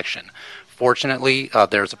competitive election. Fortunately,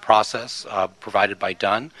 there's a process provided by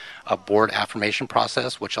Dunn, a board affirmation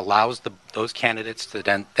process, which allows those candidates to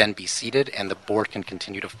then be seated and the board can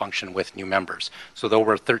continue to function with new members. So there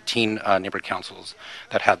were 13 neighborhood councils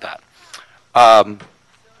that had that.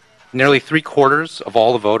 Nearly 3/4 of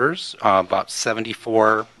all the voters, about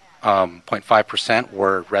 74 0.5%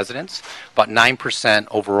 were residents, but 9%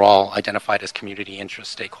 overall identified as community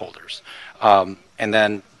interest stakeholders. And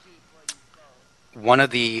then one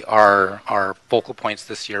of our focal points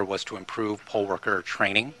this year was to improve poll worker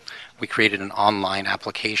training. We created an online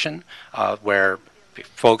application where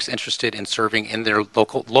folks interested in serving in their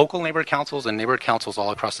local neighborhood councils and neighborhood councils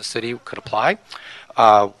all across the city could apply.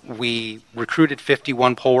 We recruited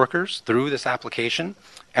 51 poll workers through this application,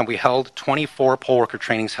 and we held 24 poll worker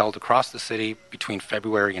trainings held across the city between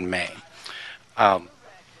February and May.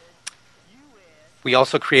 We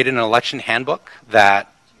also created an election handbook that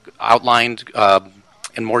outlined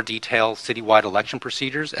in more detail citywide election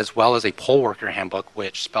procedures, as well as a poll worker handbook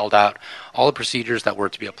which spelled out all the procedures that were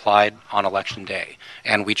to be applied on election day.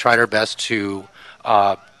 And we tried our best to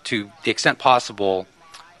the extent possible,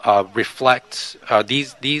 reflect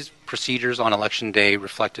these procedures on election day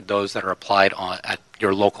reflected those that are applied at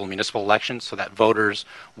your local municipal elections, so that voters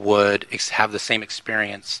would have the same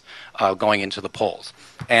experience going into the polls.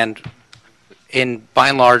 And by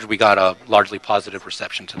and large, we got a largely positive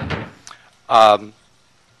reception to them.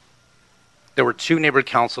 There were 2 neighborhood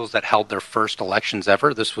councils that held their first elections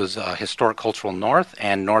ever. This was Historic Cultural North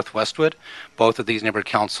and North Westwood. Both of these neighborhood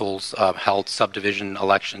councils held subdivision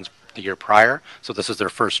elections the year prior, so this is their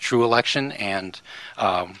first true election, and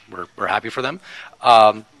we're happy for them.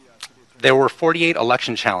 There were 48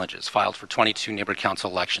 election challenges filed for 22 neighborhood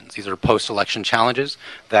council elections. These are post-election challenges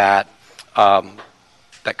that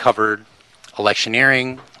covered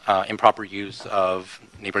electioneering, improper use of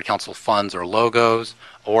neighborhood council funds or logos,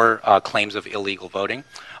 or claims of illegal voting.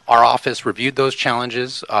 Our office reviewed those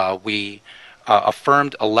challenges. We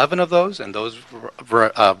affirmed 11 of those, and those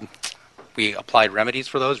we applied remedies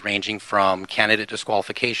for those, ranging from candidate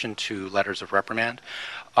disqualification to letters of reprimand.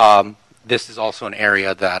 This is also an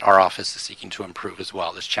area that our office is seeking to improve as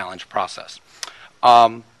well, this challenge process.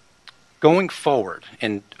 Going forward,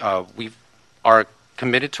 and we are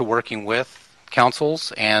committed to working with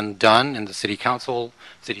councils and done in the city council,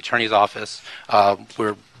 city attorney's office.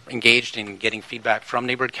 We're engaged in getting feedback from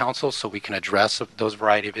neighborhood councils so we can address those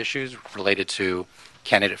variety of issues related to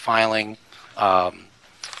candidate filing,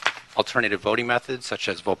 alternative voting methods such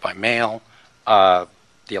as vote by mail, the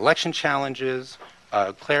election challenges,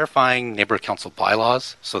 clarifying neighborhood council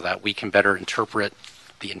bylaws so that we can better interpret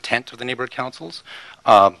the intent of the neighborhood councils,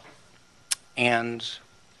 and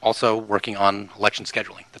also working on election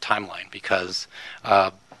scheduling, the timeline, because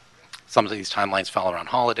some of these timelines fall around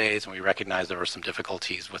holidays, and we recognize there are some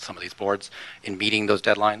difficulties with some of these boards in meeting those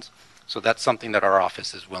deadlines. So that's something that our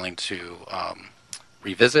office is willing to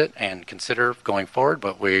revisit and consider going forward,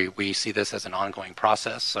 but we see this as an ongoing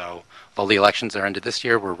process. So while the elections are ended this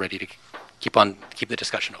year, we're ready to keep the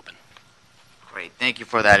discussion open. Great, thank you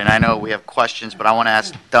for that. And I know we have questions, but I want to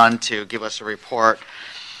ask Dunn to give us a report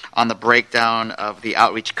on the breakdown of the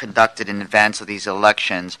outreach conducted in advance of these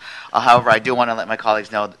elections. However, I do want to let my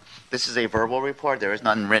colleagues know this is a verbal report. There is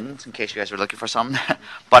none written, in case you guys are looking for something.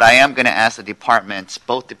 But I am going to ask the departments,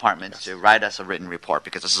 both departments, to write us a written report,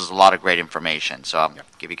 because this is a lot of great information. So I'll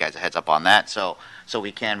give you guys a heads up on that, so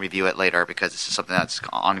we can review it later, because this is something that's an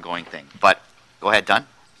ongoing thing. But go ahead, Dunn.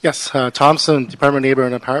 Yes, Thompson, Department of Labor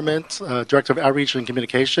and Empowerment, Director of Outreach and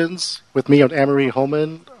Communications. With me are Anne-Marie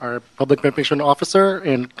Holman, our Public Information Officer,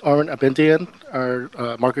 and Aaron Abindian,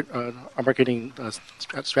 our marketing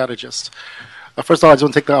strategist. First of all, I just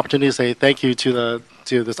want to take the opportunity to say thank you to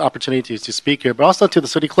this opportunity to speak here, but also to the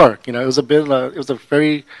city clerk. You know, it was a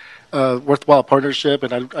very worthwhile partnership,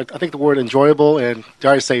 and I think the word enjoyable and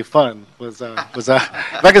dare I say fun was if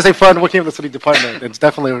I can say fun working with the city department. It's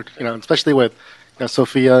definitely, especially with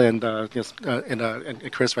Sophia and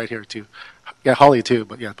Chris right here too. Yeah, Holly too,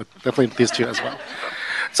 but definitely these two as well.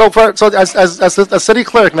 So as a city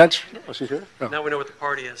clerk, oh, she's here? Oh. Now we know what the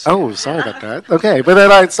party is. Oh, sorry about that. Okay, but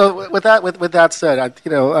then so with that said,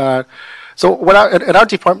 so what in our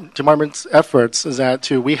department's efforts is that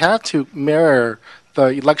we have to mirror the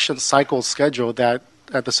election cycle schedule that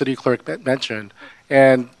the city clerk mentioned,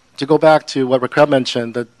 and to go back to what Raquel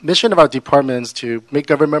mentioned, the mission of our department is to make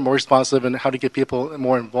government more responsive and how to get people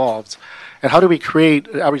more involved. And how do we create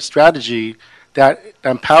an outreach strategy that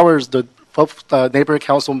empowers the neighborhood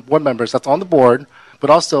council board members that's on the board,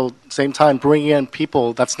 but also at the same time bring in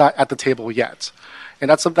people that's not at the table yet.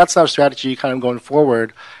 And that's our strategy kind of going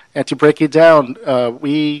forward. And to break it down,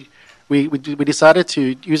 we decided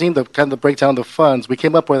to, using the kind of breakdown of the funds, we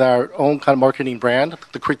came up with our own kind of marketing brand.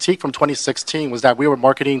 The critique from 2016 was that we were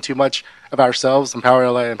marketing too much of ourselves, Empower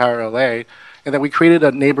LA, and then we created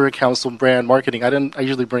a neighborhood council brand marketing. I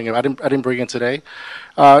usually bring it. I didn't bring it today.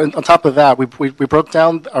 And on top of that, we broke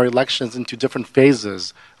down our elections into different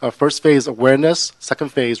phases. First phase, awareness.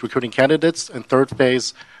 Second phase, recruiting candidates. And third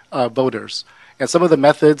phase, voters. And some of the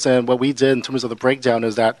methods and what we did in terms of the breakdown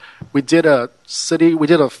is that we did a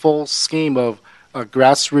full scheme of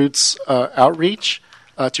grassroots outreach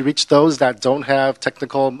to reach those that don't have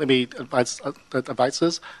technical maybe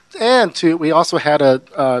advices, and we also had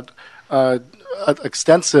a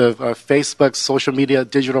extensive Facebook, social media,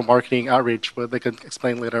 digital marketing outreach, where they can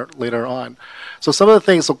explain later on. So some of the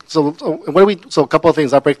things. So a couple of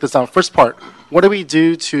things. I'll break this down. First part. What do we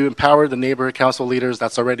do to empower the neighborhood council leaders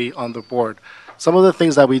that's already on the board? Some of the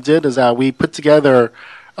things that we did is that we put together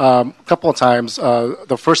a couple of times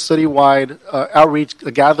the first citywide outreach,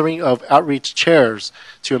 a gathering of outreach chairs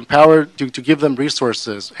to empower, to give them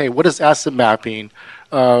resources. Hey, what is asset mapping?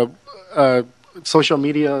 Social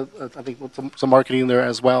media, I think some marketing there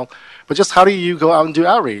as well. But just how do you go out and do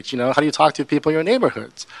outreach? How do you talk to people in your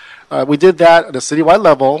neighborhoods? We did that at a citywide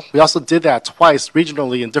level. We also did that twice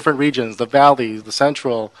regionally in different regions, the Valley, the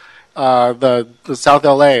Central, the South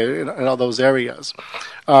LA, and all those areas.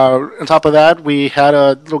 On top of that, we had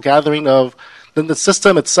a little gathering of, the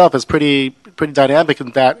system itself is pretty dynamic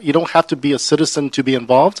in that you don't have to be a citizen to be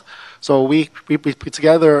involved. So we put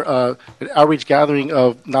together an outreach gathering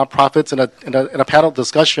of nonprofits and a panel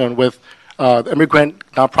discussion with immigrant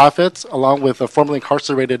nonprofits, along with formerly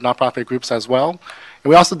incarcerated nonprofit groups as well. And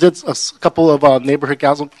we also did a couple of neighborhood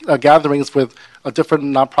gatherings with different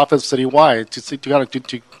nonprofits citywide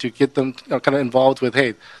to get them kind of involved with,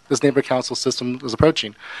 hey, this neighborhood council system is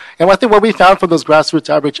approaching. And I think what we found from those grassroots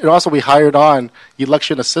outreach, and also we hired on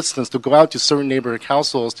election assistants to go out to certain neighborhood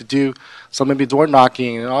councils to do some maybe door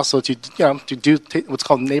knocking, and also to do what's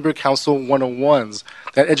called neighborhood council 101s.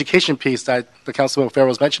 That education piece that the Councilman Farrell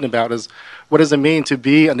was mentioning about is, what does it mean to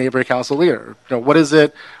be a neighborhood council leader? What is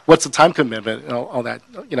it? What's the time commitment? All that,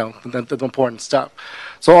 the important stuff.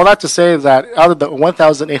 So all that to say is that out of the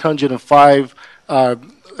 1,805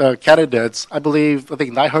 candidates, I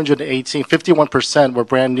think 918, 51% were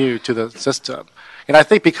brand new to the system. And I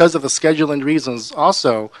think because of the scheduling reasons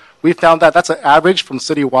also, we found that that's an average from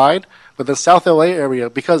citywide, but the South LA area,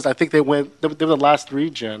 because I think they were the last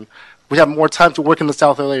region, we have more time to work in the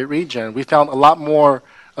South LA region. We found a lot more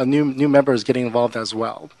new members getting involved as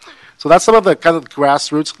well. So that's some of the kind of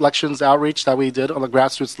grassroots elections outreach that we did on the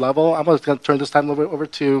grassroots level. I'm going to turn this time over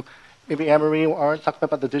to maybe Anne-Marie or Aaron, talk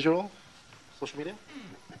about the digital, social media.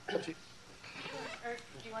 Or do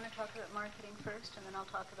you want to talk about marketing first, and then I'll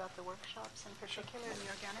talk about the workshops in particular and the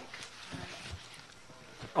organic?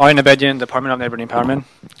 Orin Abedian, Department of Neighborhood Empowerment.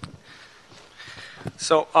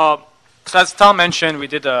 So as Tom mentioned, we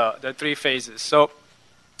did the 3 phases. So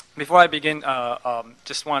before I begin,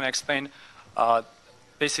 just want to explain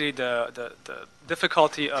basically the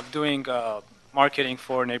difficulty of doing marketing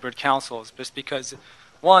for neighborhood councils, just because,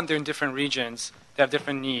 one, they're in different regions, they have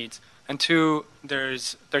different needs, and 2,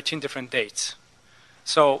 there's 13 different dates.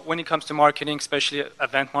 So when it comes to marketing, especially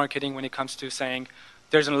event marketing, when it comes to saying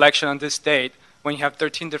there's an election on this date, when you have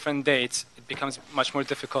 13 different dates, it becomes much more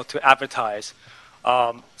difficult to advertise.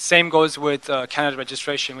 Same goes with candidate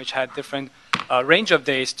registration, which had different range of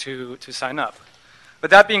days to sign up. But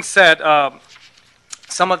that being said,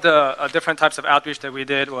 some of the different types of outreach that we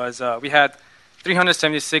did was we had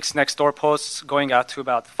 376 next door posts going out to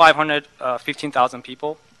about 515,000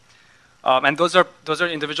 people. And those are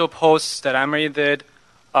individual posts that Anne-Marie did.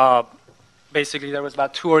 Basically, there was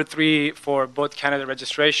about 2 or 3 for both candidate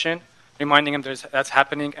registration, reminding them that's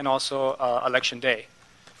happening, and also election day.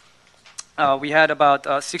 We had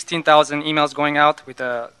about 16,000 emails going out with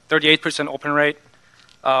a 38% open rate.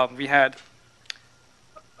 We had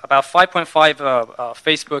about 5.5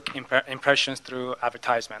 Facebook impressions through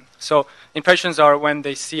advertisement. So impressions are when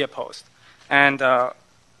they see a post. And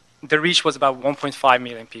the reach was about 1.5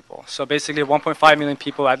 million people. So basically 1.5 million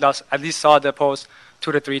people at least saw the post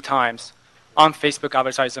 2 to 3 times on Facebook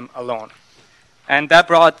advertising alone. And that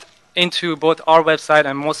brought into both our website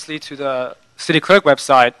and mostly to the city clerk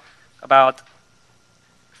website about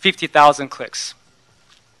 50,000 clicks.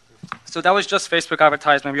 So that was just Facebook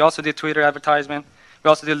advertisement. We also did Twitter advertisement. We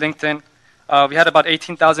also did LinkedIn. We had about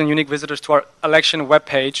 18,000 unique visitors to our election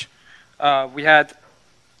webpage. We had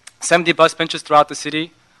 70 bus benches throughout the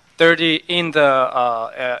city, 30 in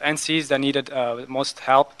the NCs that needed most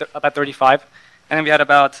help, about 35. And then we had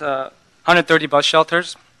about 130 bus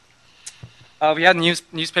shelters. We had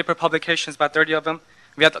newspaper publications, about 30 of them.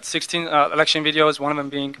 We had 16 election videos, one of them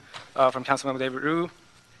being from Councilmember David Ryu.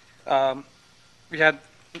 We had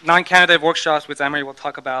 9 candidate workshops, which Anne-Marie will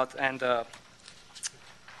talk about, and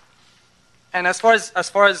And as far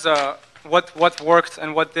as what worked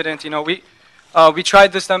and what didn't, we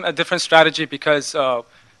tried this time a different strategy because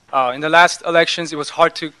in the last elections it was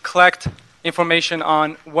hard to collect information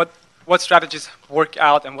on what strategies work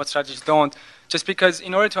out and what strategies don't. Just because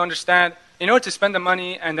in order to spend the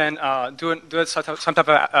money and then do some type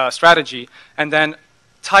of strategy and then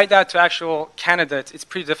tie that to actual candidates, it's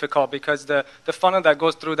pretty difficult because the funnel that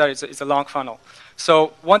goes through that is a long funnel.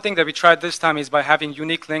 So one thing that we tried this time is by having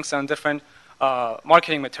unique links on different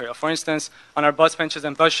marketing material. For instance, on our bus benches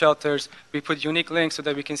and bus shelters, we put unique links so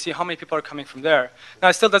that we can see how many people are coming from there. Now,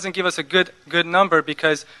 it still doesn't give us a good number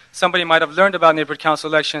because somebody might have learned about neighborhood council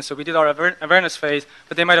elections, so we did our awareness phase,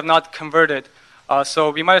 but they might have not converted.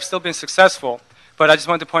 So we might have still been successful. But I just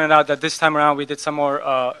wanted to point out that this time around we did some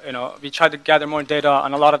more, we tried to gather more data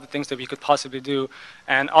on a lot of the things that we could possibly do.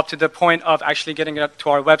 And up to the point of actually getting it up to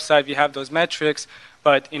our website, we have those metrics,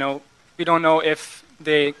 but, we don't know if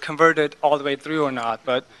they converted all the way through or not.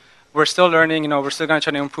 But we're still learning, we're still going to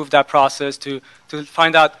try to improve that process to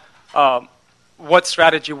find out what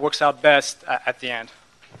strategy works out best at the end.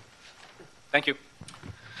 Thank you.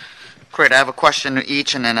 Great. I have a question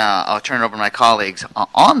each, and then I'll turn it over to my colleagues.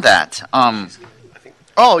 On that,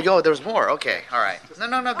 there's more. Okay, all right.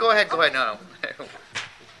 No, go ahead. No.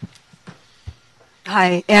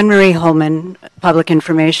 Hi, Anne Marie Holman, Public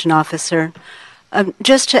Information Officer.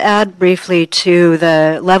 Just to add briefly to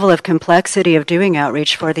the level of complexity of doing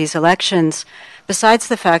outreach for these elections, besides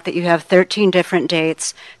the fact that you have 13 different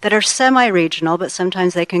dates that are semi-regional, but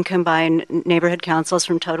sometimes they can combine neighborhood councils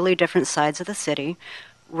from totally different sides of the city,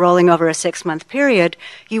 rolling over a 6-month period,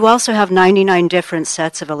 you also have 99 different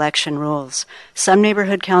sets of election rules. Some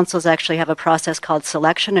neighborhood councils actually have a process called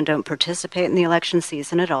selection and don't participate in the election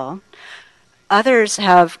season at all. Others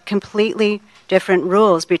have completely different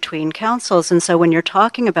rules between councils, and so when you're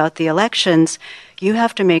talking about the elections, you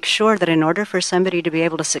have to make sure that in order for somebody to be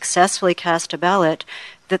able to successfully cast a ballot,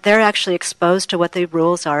 that they're actually exposed to what the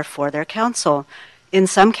rules are for their council. In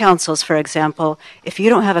some councils, for example, if you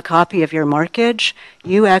don't have a copy of your mortgage,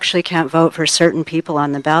 you actually can't vote for certain people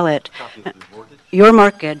on the ballot. Your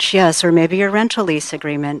mortgage, yes, or maybe your rental lease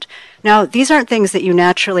agreement. Now, these aren't things that you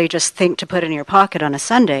naturally just think to put in your pocket on a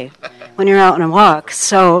Sunday when you're out on a walk.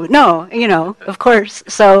 So, no, of course.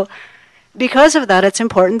 So, because of that, it's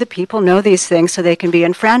important that people know these things so they can be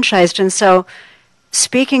enfranchised. And so,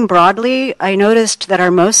 speaking broadly, I noticed that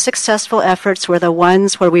our most successful efforts were the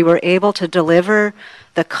ones where we were able to deliver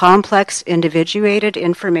the complex, individuated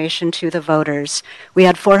information to the voters. We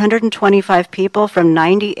had 425 people from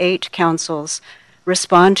 98 councils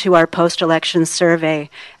respond to our post-election survey,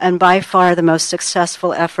 and by far the most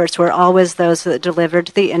successful efforts were always those that delivered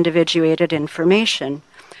the individuated information.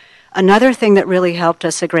 Another thing that really helped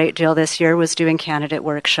us a great deal this year was doing candidate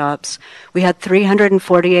workshops. We had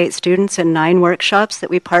 348 students in 9 workshops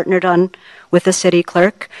that we partnered on with the city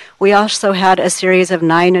clerk. We also had a series of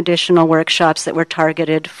 9 additional workshops that were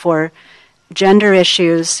targeted for gender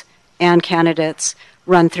issues and candidates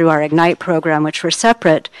run through our Ignite program, which were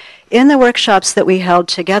separate. In the workshops that we held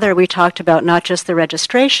together, we talked about not just the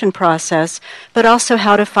registration process, but also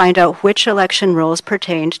how to find out which election rules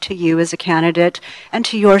pertained to you as a candidate and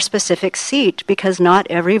to your specific seat, because not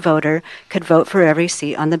every voter could vote for every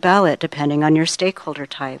seat on the ballot, depending on your stakeholder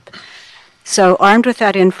type. So armed with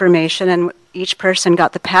that information, and each person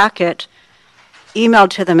got the packet emailed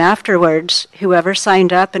to them afterwards, whoever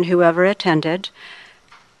signed up and whoever attended,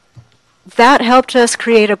 that helped us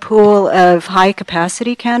create a pool of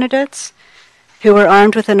high-capacity candidates who were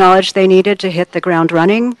armed with the knowledge they needed to hit the ground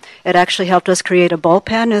running. It actually helped us create a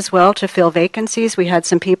bullpen as well to fill vacancies. We had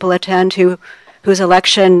some people attend whose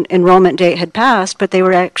election enrollment date had passed, but they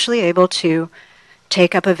were actually able to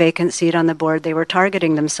take up a vacant seat on the board they were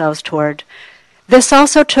targeting themselves toward. This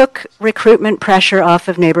also took recruitment pressure off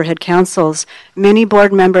of neighborhood councils. Many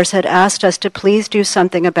board members had asked us to please do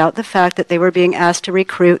something about the fact that they were being asked to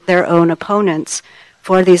recruit their own opponents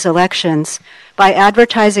for these elections. By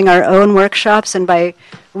advertising our own workshops and by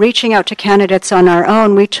reaching out to candidates on our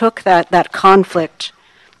own, we took that conflict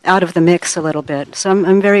out of the mix a little bit. So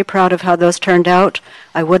I'm very proud of how those turned out.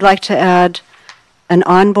 I would like to add an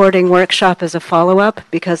onboarding workshop as a follow-up,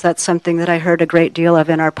 because that's something that I heard a great deal of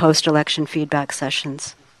in our post-election feedback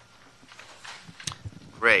sessions.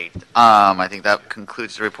 Great. I think that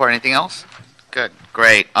concludes the report. Anything else? Good.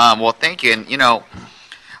 Great. Well, thank you. And,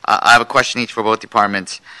 I have a question each for both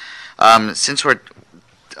departments. Since we're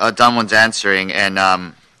done with answering,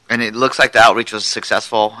 and it looks like the outreach was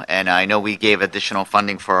successful, and I know we gave additional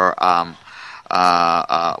funding for,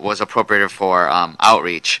 was appropriated for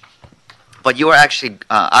outreach. But you were actually,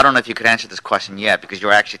 I don't know if you could answer this question yet because you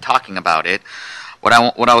were actually talking about it, what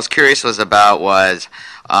I was curious was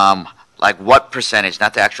like what percentage,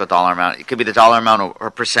 not the actual dollar amount. It could be the dollar amount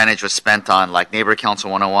or percentage was spent on like Neighborhood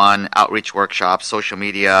Council 101, outreach workshops, social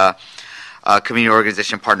media, community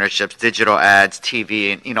organization partnerships, digital ads,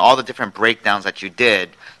 TV, and all the different breakdowns that you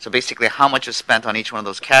did. So basically, how much was spent on each one of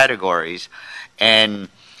those categories, and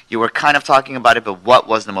you were kind of talking about it, but what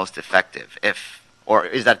was the most effective? Or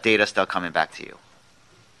is that data still coming back to you?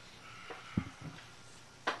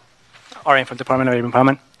 Arian from Department of Urban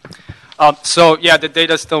Empowerment. So yeah, the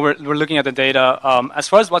data still, we're looking at the data. As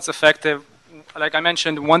far as what's effective, like I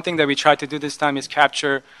mentioned, one thing that we tried to do this time is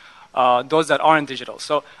capture those that aren't digital.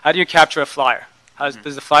 So how do you capture a flyer?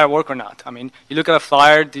 Does the flyer work or not? I mean, you look at a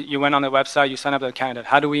flyer, you went on the website, you sign up as a candidate.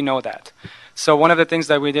 How do we know that? So one of the things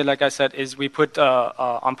that we did, like I said, is we put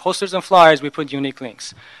on posters and flyers, we put unique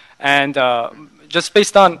links. And just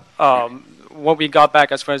based on what we got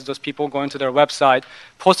back as far as those people going to their website,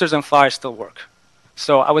 posters and flyers still work.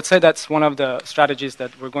 So I would say that's one of the strategies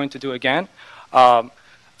that we're going to do again. With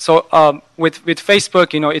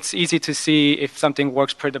Facebook, it's easy to see if something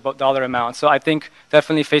works per dollar amount. So I think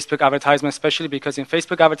definitely Facebook advertisement, especially because in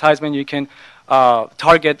Facebook advertisement you can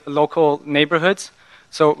target local neighborhoods.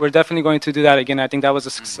 So we're definitely going to do that again. I think that was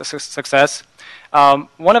a success.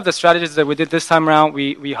 One of the strategies that we did this time around,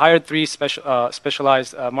 we hired 3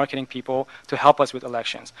 specialized marketing people to help us with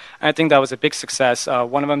elections. And I think that was a big success.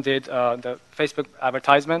 One of them did the Facebook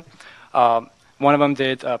advertisement. One of them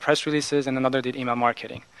did press releases, and another did email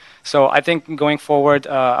marketing. So I think going forward,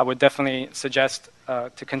 I would definitely suggest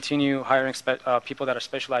to continue hiring people that are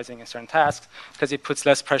specializing in certain tasks, because it puts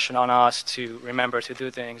less pressure on us to remember to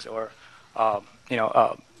do things or,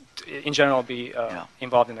 in general, be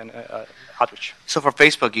involved in an outreach. So for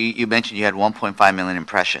Facebook, you mentioned you had 1.5 million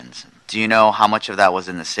impressions. Do you know how much of that was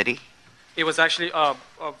in the city? It was actually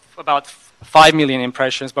about 5 million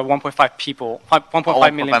impressions, but 1.5 people,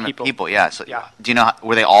 1.5 million people. Yeah. So do you know,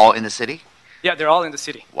 were they all in the city? Yeah, they're all in the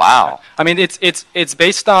city. Wow. I mean, it's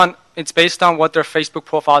based on what their Facebook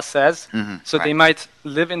profile says. Mm-hmm. So they might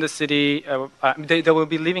live in the city. They will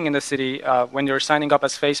be living in the city when you're signing up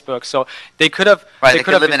as Facebook. So they could have. Right. They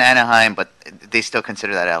could live in Anaheim, but they still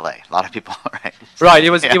consider that LA. A lot of people, right? Right.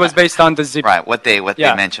 It was based on the zip. Right. What they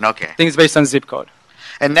mentioned. Okay. I think it's based on zip code.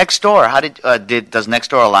 And Nextdoor, does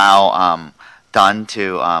Nextdoor allow Dunn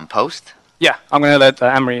to post? Yeah, I'm going to let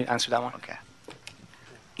Anne-Marie answer that one. Okay.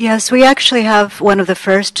 Yes, we actually have one of the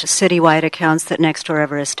first citywide accounts that Nextdoor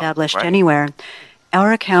ever established anywhere.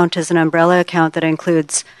 Our account is an umbrella account that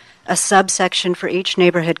includes a subsection for each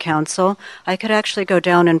neighborhood council. I could actually go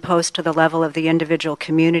down and post to the level of the individual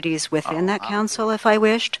communities within that council if I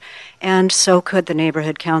wished, and so could the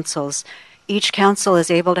neighborhood councils. Each council is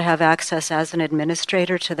able to have access as an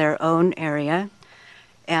administrator to their own area.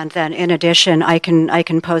 And then in addition, I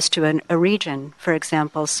can post to a region, for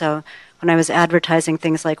example. So when I was advertising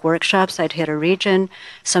things like workshops, I'd hit a region.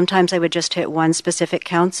 Sometimes I would just hit one specific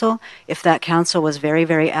council. If that council was very,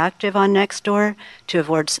 very active on Nextdoor, to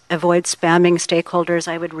avoid spamming stakeholders,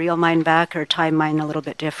 I would reel mine back or time mine a little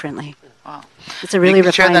bit differently. Wow. It's a really you can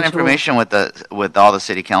refined share that tool. information with all the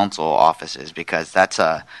city council offices, because that's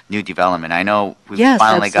a new development. I know we've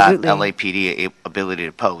finally got LAPD ability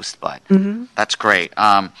to post, but that's great.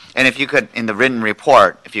 And if you could, in the written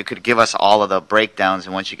report, if you could give us all of the breakdowns,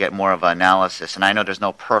 and once you get more of an analysis, and I know there's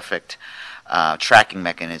no perfect tracking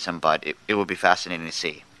mechanism, but it would be fascinating to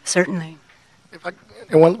see. Certainly.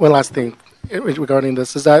 And one last thing regarding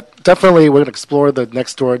this is that definitely we're going to explore the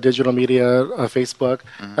Nextdoor digital media, Facebook.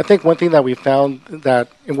 I think one thing that we found that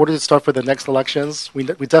in order to start for the next elections, we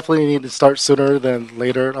definitely need to start sooner than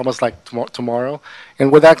later, almost like tomorrow.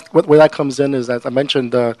 And where that comes in is, as I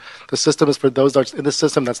mentioned, the system is for those that are in the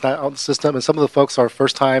system that's not out in the system, and some of the folks are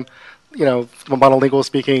first time, monolingual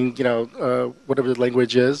speaking, whatever the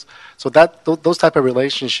language is. So those type of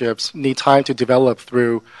relationships need time to develop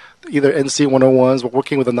through either NC 101s. We're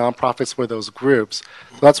working with the nonprofits for those groups.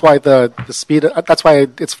 So that's why the speed. That's why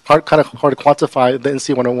it's kind of hard to quantify the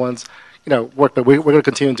NC 101s, work. But we're going to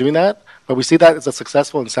continue doing that. But we see that as a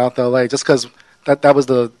successful in South LA, just because that was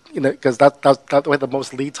the because that we had the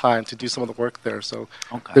most lead time to do some of the work there. So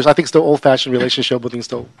there's, I think, still old-fashioned relationship building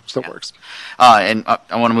still works. And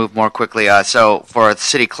I want to move more quickly. So for the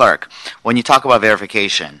city clerk, when you talk about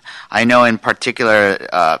verification, I know in particular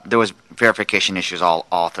there was verification issues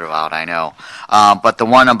all throughout, I know. But the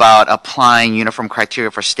one about applying uniform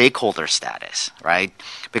criteria for stakeholder status, right?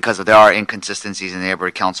 Because there are inconsistencies in the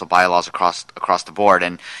neighborhood council bylaws across the board,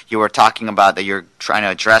 and you were talking about that you're trying to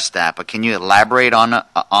address that. But can you elaborate on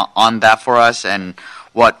that for us, and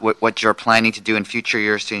what you're planning to do in future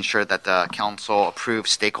years to ensure that the council approved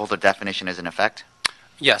stakeholder definition is in effect?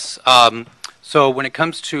 Yes. So when it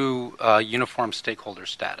comes to uniform stakeholder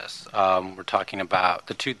status, we're talking about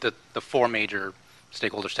the four major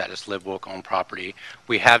stakeholder status: live, work, own property.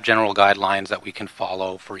 We have general guidelines that we can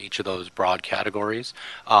follow for each of those broad categories,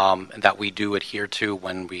 and that we do adhere to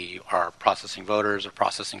when we are processing voters or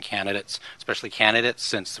processing candidates, especially candidates,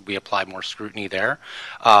 since we apply more scrutiny there.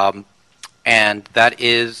 And that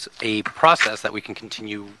is a process that we can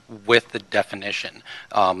continue with the definition,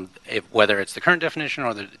 whether it's the current definition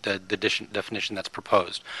or the definition that's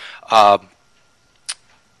proposed.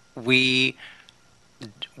 We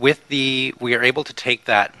are able to take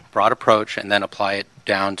that broad approach and then apply it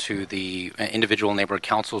down to the individual neighborhood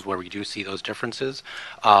councils where we do see those differences.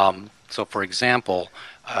 So, for example,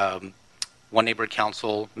 one neighborhood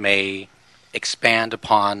council may expand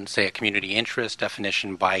upon, say, a community interest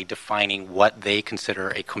definition by defining what they consider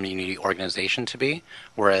a community organization to be,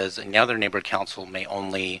 whereas another neighborhood council may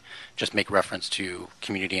only just make reference to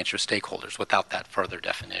community interest stakeholders without that further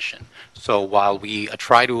definition. So while we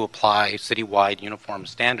try to apply citywide uniform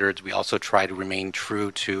standards, we also try to remain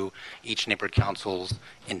true to each neighborhood council's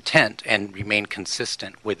intent and remain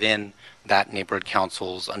consistent within that neighborhood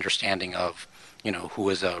council's understanding of, who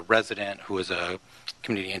is a resident, who is a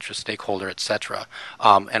community interest stakeholder, et cetera.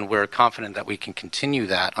 And we're confident that we can continue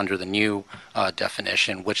that under the new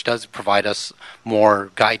definition, which does provide us more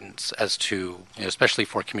guidance as to, especially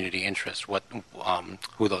for community interest,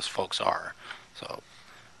 who those folks are. So.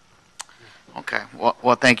 Okay.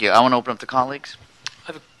 Well, thank you. I want to open up to colleagues. I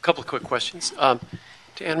have a couple of quick questions. To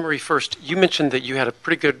Anne Marie first, you mentioned that you had a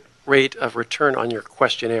pretty good rate of return on your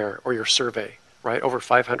questionnaire or your survey, right? Over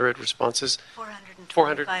 500 responses.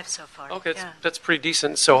 425 so far. Okay, that's pretty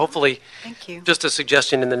decent. So hopefully, thank you. Just a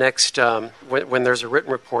suggestion in the next, when there's a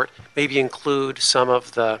written report, maybe include some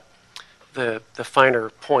of the finer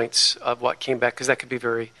points of what came back, because that could be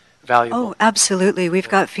very valuable. Oh, absolutely. We've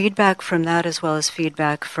got feedback from that, as well as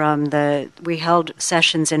feedback from we held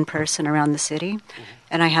sessions in person around the city,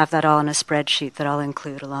 and I have that all in a spreadsheet that I'll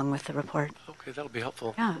include along with the report. Okay, that'll be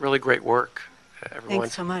helpful. Yeah. Really great work, everyone.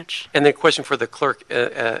 Thanks so much. And then a question for the clerk,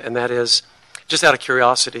 and that is, just out of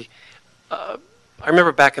curiosity, I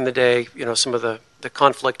remember back in the day, some of the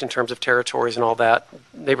conflict in terms of territories and all that,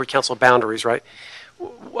 neighborhood council boundaries, right?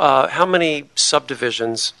 How many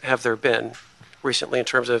subdivisions have there been recently in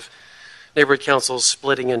terms of neighborhood councils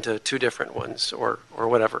splitting into two different ones or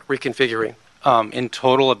whatever, reconfiguring? In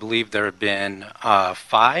total, I believe there have been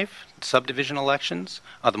 5 subdivision elections.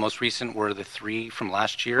 The most recent were the 3 from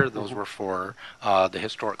last year. Those were for the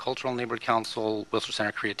Historic Cultural Neighborhood Council, Wilshire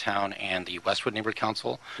Center, Koreatown, and the Westwood Neighborhood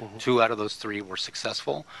Council. 2 out of those 3 were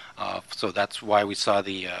successful. So that's why we saw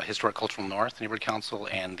the Historic Cultural North Neighborhood Council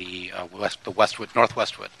and the North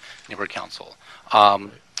Westwood Neighborhood Council.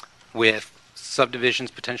 With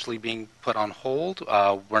subdivisions potentially being put on hold,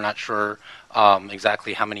 we're not sure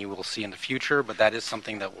exactly how many we'll see in the future, but that is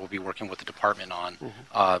something that we'll be working with the department on,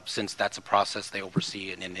 since that's a process they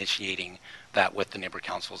oversee in initiating that with the neighborhood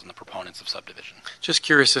councils and the proponents of subdivision. Just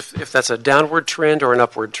curious if that's a downward trend or an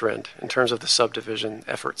upward trend in terms of the subdivision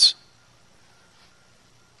efforts.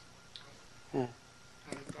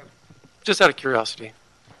 Just out of curiosity.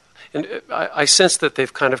 And I sense that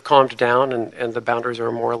they've kind of calmed down and the boundaries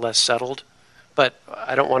are more or less settled, but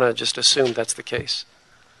I don't want to just assume that's the case.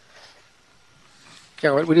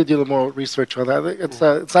 Yeah, we need to do a little more research on that.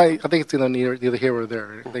 I think it's neither here or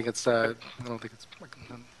there. I think it's. I don't think it's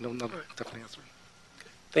no definite answer.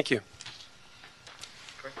 Thank you.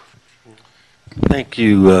 Thank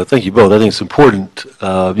you both. I think it's important,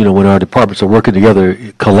 when our departments are working together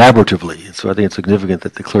collaboratively. And so I think it's significant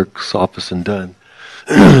that the clerk's office and Dunn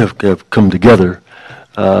have come together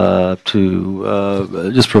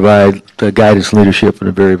to just provide guidance and leadership in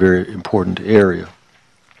a very, very important area.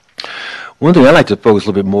 One thing I'd like to focus a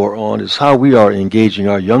little bit more on is how we are engaging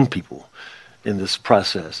our young people in this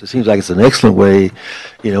process. It seems like it's an excellent way,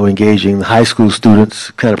 engaging the high school students,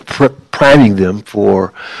 kind of priming them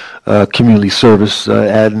for community service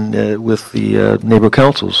and with the neighborhood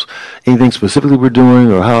councils. Anything specifically we're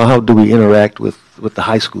doing, or how do we interact with the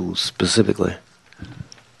high schools specifically?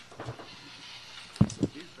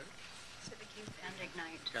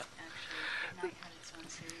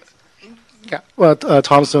 Yeah, well,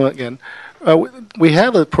 Thompson again. We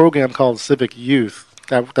have a program called Civic Youth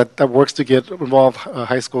that works to get involved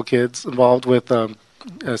high school kids involved with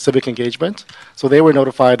civic engagement. So they were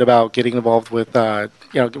notified about getting involved with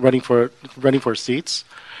running for seats.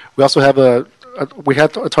 We also have we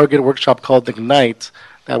had a targeted workshop called Ignite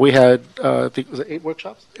that we had I think was it 8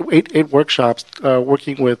 workshops? 8 workshops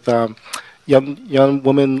working with young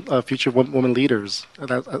women, future women leaders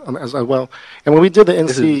as well. And when we did the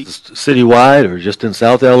Is NC it citywide, or just in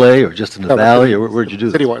South LA, or just in the Valley, or where'd you do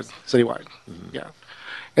this? Citywide, yeah.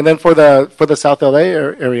 And then for the South LA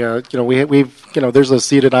area, we've there's a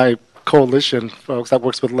Seed and I coalition, folks, that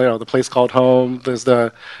works with the place called Home. There's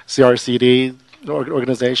the CRCD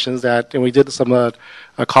organizations and we did some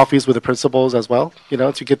coffees with the principals as well,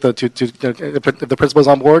 to get the principals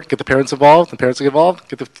on board, get the parents involved, the parents involved,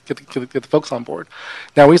 get the folks on board.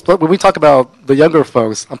 Now when we talk about the younger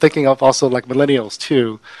folks, I'm thinking of also like millennials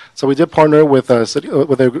too. So we did partner with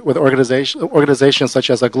organizations such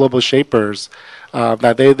as Global Shapers,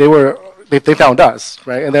 that they found us,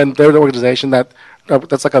 right? And then they're the organization that's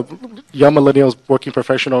like a young millennials working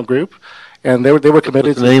professional group. And they were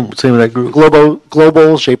committed. What's the name of that group?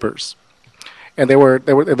 Global Shapers, and they were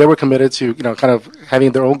committed to kind of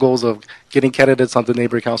having their own goals of getting candidates onto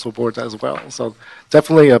neighborhood council boards as well. So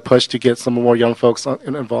definitely a push to get some more young folks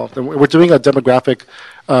involved. And we're doing a demographic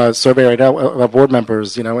survey right now of our board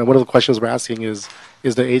members. And one of the questions we're asking is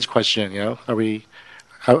the age question. How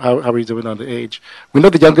are we doing on the age? We know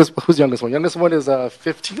the youngest. Who's the youngest one? Youngest one is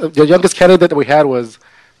 15. The youngest candidate that we had was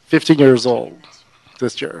 15 years old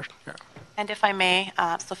this year. Yeah. And if I may,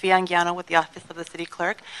 Sofia Anguiano with the Office of the City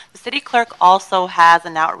Clerk. The City Clerk also has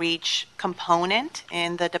an outreach component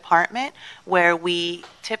in the department where we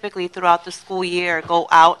typically throughout the school year go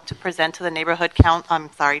out to present to the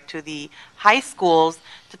to the high schools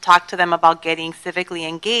to talk to them about getting civically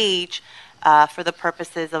engaged for the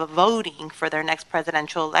purposes of voting for their next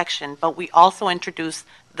presidential election. But we also introduce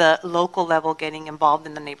the local level getting involved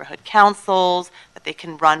in the neighborhood councils, that they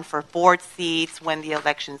can run for board seats when the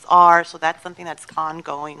elections are. So that's something that's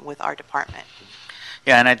ongoing with our department.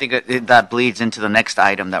 Yeah, and I think that bleeds into the next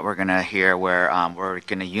item that we're going to hear, where we're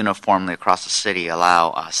going to uniformly across the city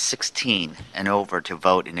allow 16 and over to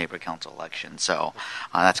vote in neighborhood council elections. So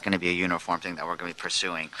that's going to be a uniform thing that we're going to be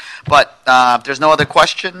pursuing. But if there's no other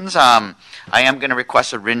questions, I am going to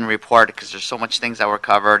request a written report because there's so much things that were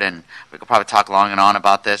covered, and we could probably talk long and on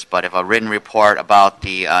about this. But if a written report about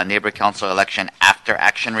the neighborhood council election after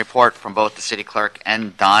action report from both the city clerk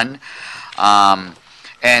and Don.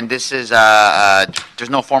 And this is,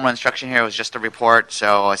 there's no formal instruction here, it was just a report,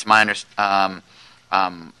 so it's my understanding.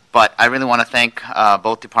 But I really want to thank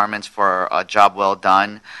both departments for a job well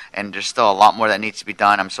done, and there's still a lot more that needs to be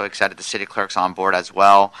done. I'm so excited the city clerk's on board as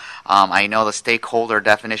well. I know the stakeholder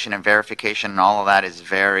definition and verification and all of that is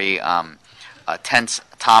very a tense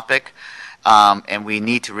topic, and we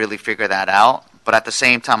need to really figure that out. But at the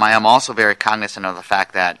same time, I am also very cognizant of the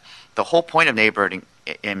fact that the whole point of neighborhood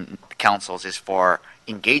in councils is for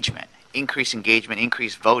engagement,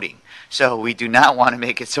 increased voting. So we do not want to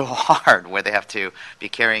make it so hard where they have to be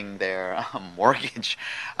carrying their mortgage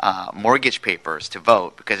papers to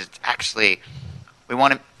vote, because it's actually,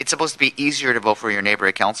 it's supposed to be easier to vote for your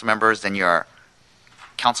neighborhood council members than your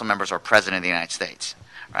council members or president of the United States,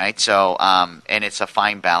 right? So, and it's a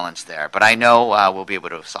fine balance there. But I know we'll be able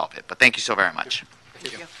to solve it. But thank you so very much.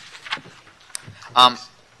 Thank you.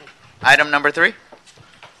 Item number 3.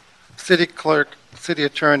 City Clerk, City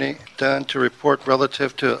Attorney Dunn to report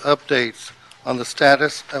relative to updates on the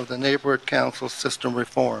status of the neighborhood council system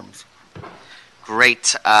reforms.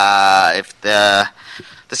 Great. If the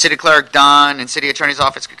City Clerk Dunn and City Attorney's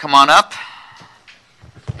Office could come on up.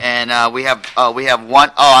 And we have one.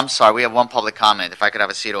 Oh, I'm sorry. We have one public comment. If I could have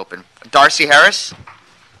a seat open, Darcy Harris.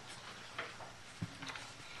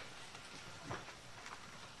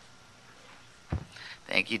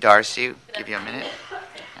 Thank you, Darcy. Give you a minute.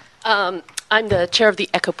 I'm the chair of the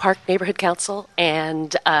Echo Park Neighborhood Council,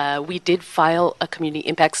 and we did file a community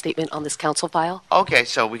impact statement on this council file. Okay,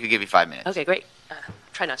 so we could give you 5 minutes. Okay, great.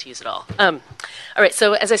 Try not to use it all. All right,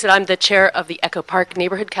 so as I said, I'm the chair of the Echo Park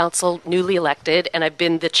Neighborhood Council, newly elected, and I've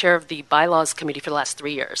been the chair of the bylaws committee for the last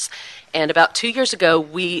 3 years. And about 2 years ago,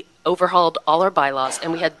 we overhauled all our bylaws,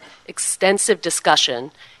 and we had extensive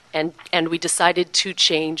discussion, and we decided to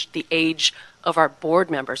change the age of our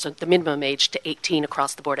board members, the minimum age, to 18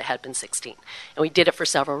 across the board. It had been 16. And we did it for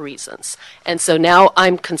several reasons. And so now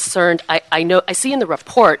I'm concerned. I see in the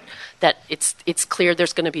report that it's clear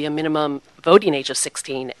there's going to be a minimum voting age of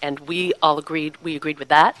 16, and we agreed with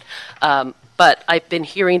that. But I've been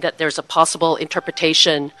hearing that there's a possible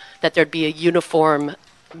interpretation that there'd be a uniform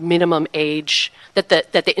minimum age, that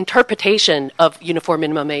the interpretation of uniform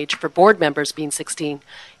minimum age for board members being 16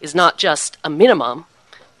 is not just a minimum,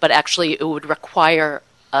 but actually it would require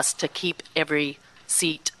us to keep every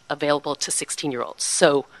seat available to 16-year-olds.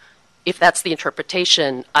 So if that's the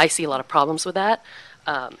interpretation, I see a lot of problems with that,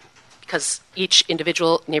 because each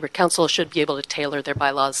individual neighborhood council should be able to tailor their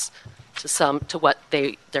bylaws to what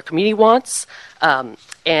their community wants.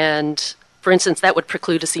 And for instance, that would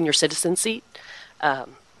preclude a senior citizen seat.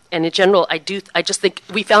 And in general, I just think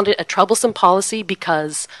we found it a troublesome policy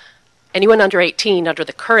because anyone under 18, under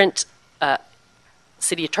the current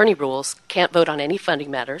city attorney rules, can't vote on any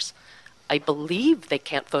funding matters. I believe they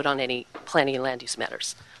can't vote on any planning and land use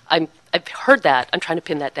matters. I've heard that. I'm trying to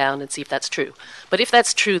pin that down and see if that's true. But if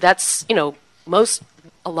that's true, that's,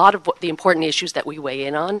 a lot of the important issues that we weigh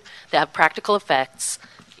in on that have practical effects.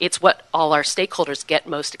 It's what all our stakeholders get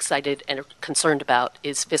most excited and are concerned about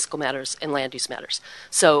is fiscal matters and land use matters.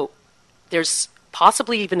 So there's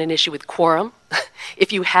possibly even an issue with quorum.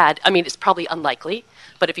 If you had, it's probably unlikely,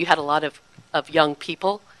 but if you had a lot of young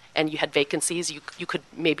people and you had vacancies, you could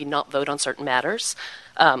maybe not vote on certain matters.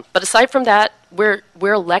 But aside from that, we're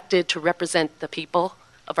elected to represent the people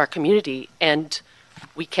of our community, and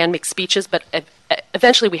we can make speeches, but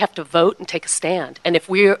eventually we have to vote and take a stand. And if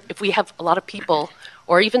we have a lot of people,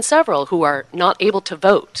 or even several, who are not able to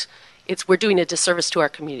vote, we're doing a disservice to our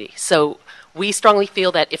community. So we strongly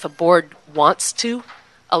feel that if a board wants to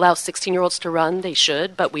allow 16-year-olds to run, they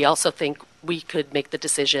should, but we also think we could make the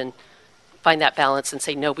decision, find that balance, and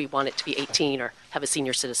say, no, we want it to be 18 or have a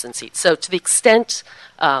senior citizen seat. So to the extent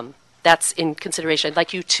that's in consideration, I'd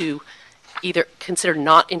like you to either consider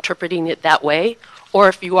not interpreting it that way, or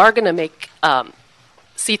if you are going to make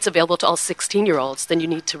seats available to all 16-year-olds, then you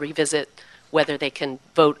need to revisit whether they can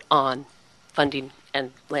vote on funding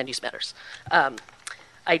and land use matters.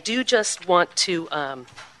 I do just want to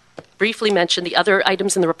briefly mention the other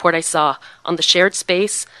items in the report I saw on the shared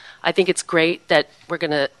space. I think it's great that we're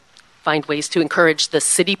going to find ways to encourage the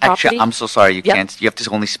city property. Actually, I'm so sorry. You Yep. can't. You have to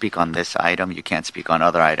only speak on this item. You can't speak on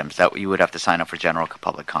other items. That you would have to sign up for general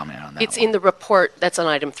public comment on that. It's in the report that's on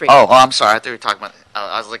item 3. Oh, I'm sorry. I thought you were talking about.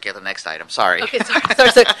 I was looking at the next item. Sorry. Okay,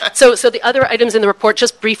 sorry. So the other items in the report,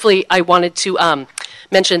 just briefly, I wanted to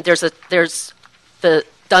mention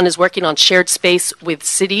Dunn is working on shared space with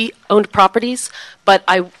city-owned properties, but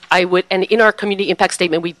I would, and in our community impact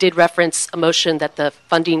statement, we did reference a motion that the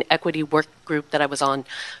funding equity work group that I was on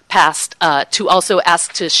passed to also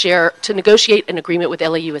ask to negotiate an agreement with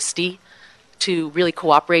LAUSD to really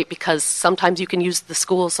cooperate, because sometimes you can use the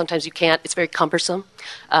schools, sometimes you can't. It's very cumbersome.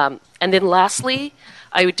 And then lastly,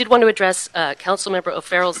 I did want to address Councilmember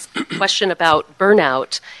O'Farrell's question about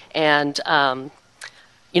burnout. And,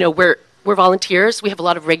 we're volunteers. We have a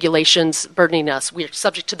lot of regulations burdening us. We're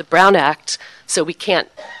subject to the Brown Act, so we can't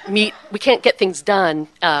get things done.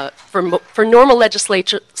 For normal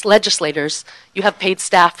legislators, you have paid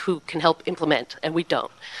staff who can help implement, and we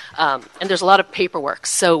don't. And there's a lot of paperwork.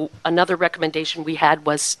 So another recommendation we had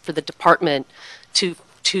was for the department to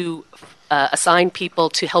assign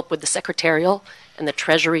people to help with the secretarial and the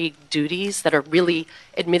treasury duties that are really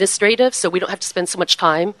administrative, so we don't have to spend so much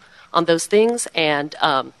time on those things, and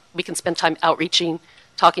we can spend time outreaching,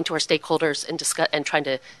 talking to our stakeholders, and trying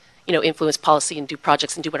to, influence policy and do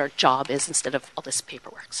projects and do what our job is instead of all this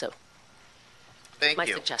paperwork. So, Thank my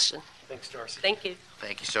you. suggestion. Thanks, Darcy. Thank you.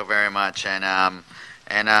 Thank you so very much. And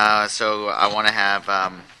so I want to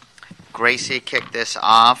have Gracie kick this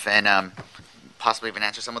off and possibly even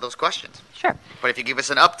answer some of those questions. Sure. But if you give us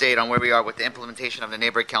an update on where we are with the implementation of the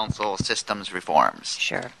Neighborhood Council systems reforms.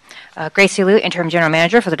 Sure. Gracie Liu, Interim General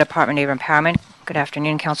Manager for the Department of Neighbor Empowerment. Good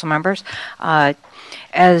afternoon, council members.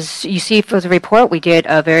 As you see for the report, we did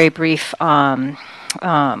a very brief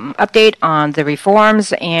update on the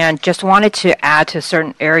reforms, and just wanted to add to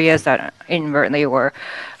certain areas that inadvertently were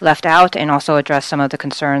left out, and also address some of the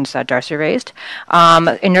concerns that Darcy raised.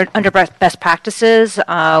 Under best practices,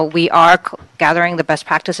 we are gathering the best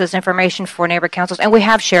practices information for neighbor councils, and we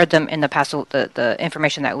have shared them in the past. The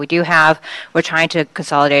information that we do have, we're trying to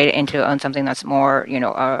consolidate it into something that's more,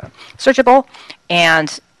 searchable.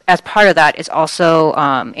 And as part of that, it also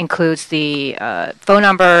includes the phone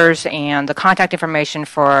numbers and the contact information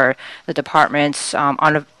for the departments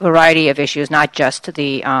on a variety of issues, not just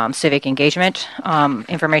the civic engagement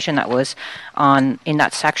information that was in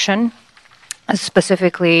that section.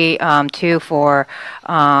 Specifically, too, for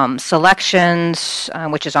selections,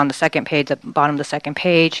 which is on the second page, the bottom of the second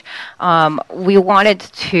page, we wanted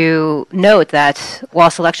to note that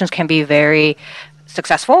while selections can be very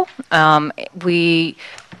successful,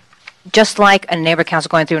 just like a neighborhood council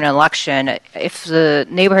going through an election, if the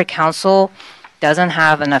neighborhood council doesn't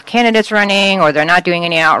have enough candidates running, or they're not doing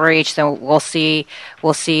any outreach, then we'll see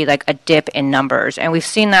like a dip in numbers. And we've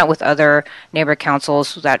seen that with other neighborhood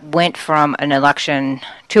councils that went from an election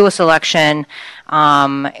to a selection,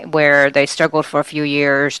 where they struggled for a few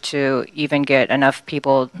years to even get enough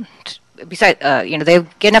people. They get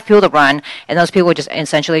enough people to run, and those people would just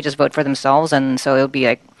essentially just vote for themselves, and so it would be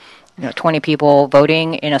like 20 people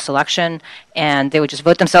voting in a selection, and they would just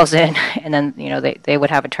vote themselves in, and then they would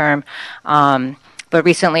have a term. But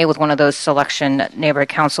recently, with one of those selection neighborhood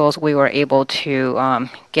councils, we were able to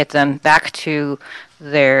get them back to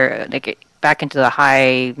back into the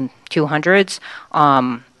high 200s.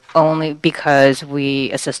 Only because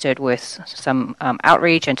we assisted with some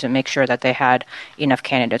outreach and to make sure that they had enough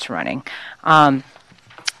candidates running. In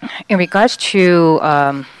regards to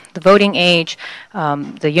the voting age,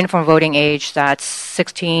 the uniform voting age, that's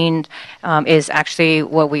 16, is actually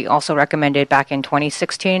what we also recommended back in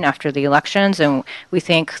 2016 after the elections. And we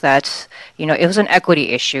think that, it was an equity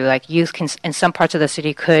issue. Like youth in some parts of the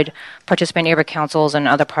city could participate in neighborhood councils, and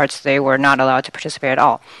other parts they were not allowed to participate at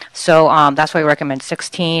all. So that's why we recommend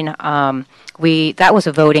 16. That was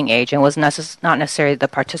a voting age, and was not necessarily the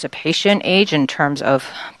participation age in terms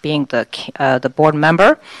of being the board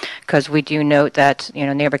member, because we do note that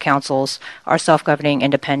neighborhood councils are self-governing,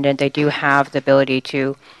 independent. They do have the ability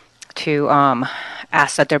to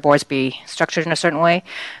ask that their boards be structured in a certain way.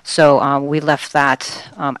 So we left that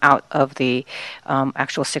out of the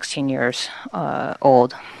actual 16 years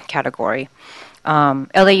old category.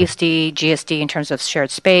 LAUSD, GSD in terms of shared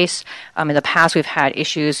space. In the past, we've had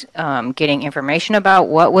issues getting information about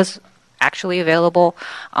what was actually available.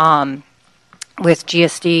 With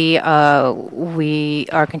GSD, we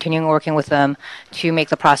are continuing working with them to make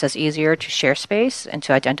the process easier to share space and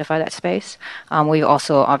to identify that space. We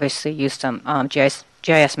also obviously used some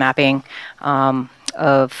GIS mapping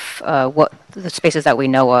of what the spaces that we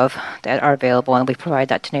know of that are available, and we provide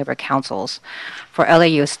that to neighborhood councils. For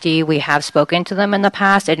LAUSD, we have spoken to them in the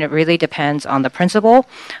past, and it really depends on the principal.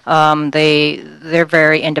 They're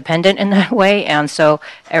very independent in that way, and so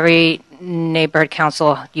every neighborhood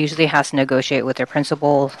council usually has to negotiate with their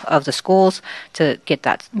principal of the schools to get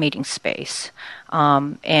that meeting space.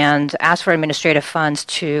 And as for administrative funds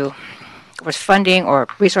with funding or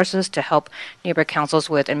resources to help neighborhood councils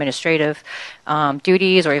with administrative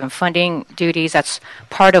duties or even funding duties, that's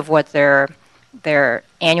part of what their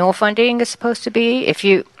annual funding is supposed to be. If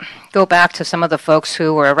you go back to some of the folks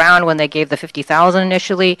who were around when they gave the $50,000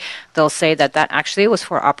 initially, they'll say that actually was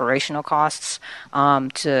for operational costs,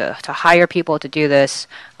 to hire people to do this,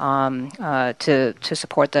 to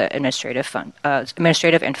support the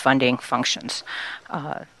administrative and funding functions.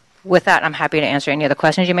 With that, I'm happy to answer any other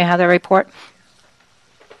questions you may have in the report.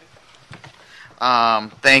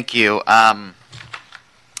 Thank you.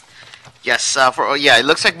 Yes, it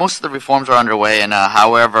looks like most of the reforms are underway, and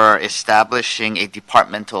however, establishing a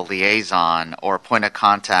departmental liaison or point of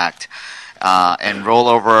contact and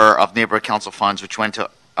rollover of neighborhood council funds, which went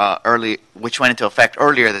into effect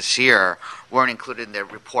earlier this year, weren't included in the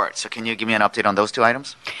report. So, can you give me an update on those two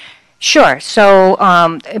items? Sure. So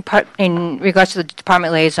in regards to the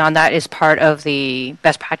department liaison, that is part of the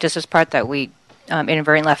best practices part that we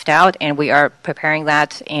inadvertently left out, and we are preparing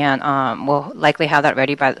that, and we'll likely have that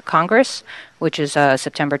ready by Congress, which is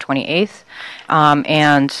September 28th.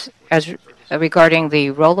 And as regarding the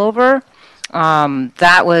rollover,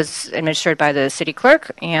 that was administered by the city clerk,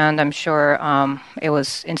 and I'm sure it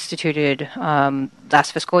was instituted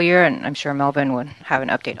last fiscal year, and I'm sure Melvin would have an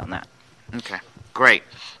update on that. Okay, great.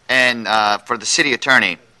 And for the city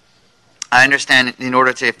attorney, I understand in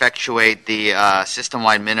order to effectuate the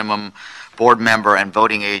system-wide minimum board member and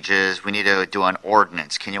voting ages, we need to do an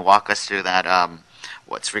ordinance. Can you walk us through that,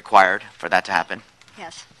 what's required for that to happen?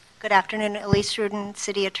 Yes. Good afternoon, Elise Rudin,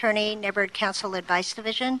 City Attorney, Neighborhood Council Advice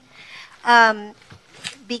Division.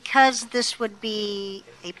 Because this would be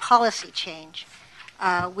a policy change,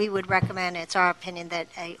 we would recommend, it's our opinion, that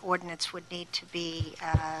an ordinance would need to be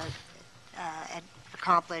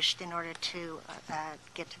accomplished in order to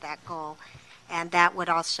get to that goal. And that would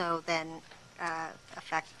also then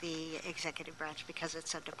affect the executive branch because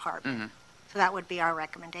it's a department. Mm-hmm. So that would be our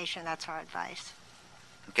recommendation. That's our advice.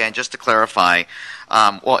 Okay, and just to clarify,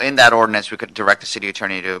 in that ordinance, we could direct the city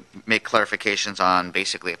attorney to make clarifications on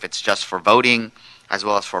basically if it's just for voting as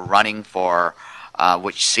well as for running for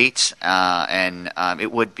which seats, and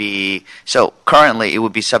it would be, so currently it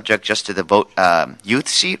would be subject just to the vote youth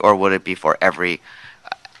seat, or would it be for every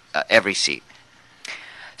seat?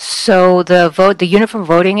 So the uniform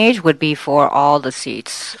voting age would be for all the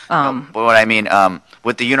seats. But what I mean,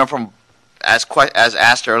 with the uniform, as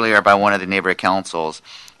asked earlier by one of the neighborhood councils,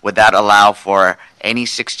 would that allow for any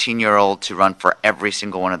 16-year-old to run for every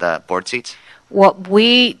single one of the board seats? Well,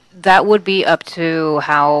 that would be up to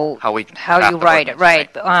how you write it, right?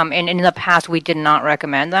 And in the past, we did not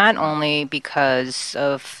recommend that, only because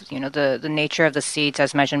of the nature of the seats,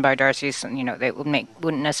 as mentioned by Darcy. They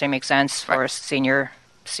wouldn't necessarily make sense for senior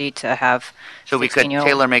seat to have So we could 16-year-old?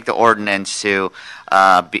 tailor make the ordinance to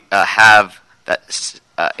have that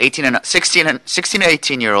 16 to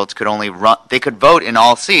 18-year-olds could only run, they could vote in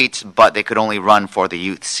all seats, but they could only run for the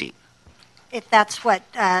youth seat. If that's what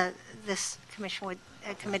this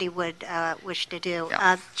committee would wish to do.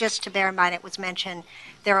 Just to bear in mind, it was mentioned,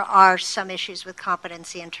 there are some issues with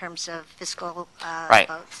competency in terms of fiscal Right.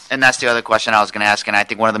 votes. And that's the other question I was going to ask, and I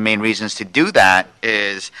think one of the main reasons to do that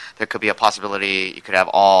is there could be a possibility you could have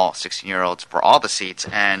all 16-year-olds for all the seats,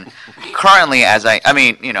 and currently, I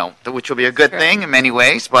mean, you know, which will be a good thing in many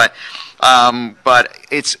ways, but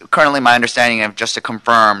it's currently my understanding of, just to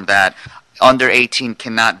confirm, that under 18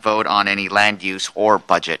 cannot vote on any land use or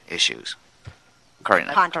budget issues.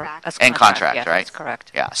 Currently. Contract. That's And contract, yeah, right? That's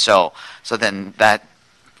correct. Yeah, so then that,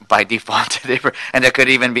 by default, and there could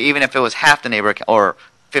even be, even if it was half the neighbor, or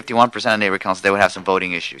 51% of neighbor councils, they would have some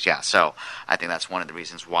voting issues. Yeah, so I think that's one of the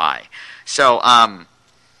reasons why. So,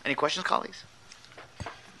 any questions, colleagues?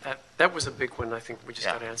 That was a big one. I think we just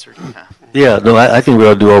got answered. Yeah, no, I think we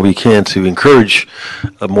ought to do all we can to encourage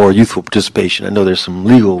a more youthful participation. I know there's some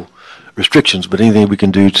legal restrictions, but anything we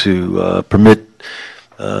can do to permit,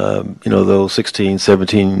 those 16,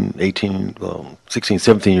 17, 18, 16,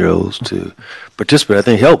 17-year-olds to participate, I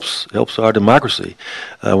think helps our democracy.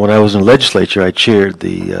 When I was in the legislature, I chaired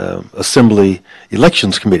the Assembly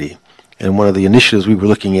Elections Committee, and one of the initiatives we were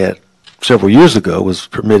looking at several years ago was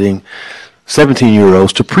permitting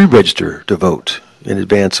 17-year-olds to pre-register to vote in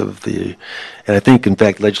advance of and I think, in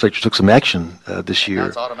fact, the legislature took some action this year.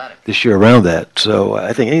 That's automatic. This year around that. So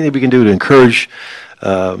I think anything we can do to encourage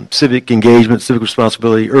civic engagement, civic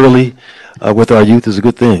responsibility early with our youth is a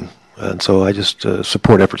good thing. And so I just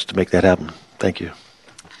support efforts to make that happen. Thank you.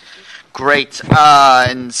 Great.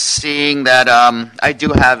 And seeing that I do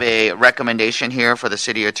have a recommendation here for the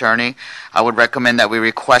city attorney, I would recommend that we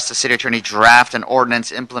request the city attorney draft an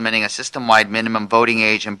ordinance implementing a system-wide minimum voting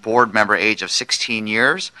age and board member age of 16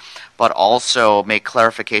 years, but also make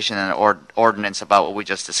clarification in the ordinance about what we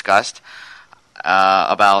just discussed,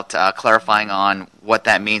 about clarifying on what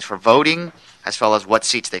that means for voting, as well as what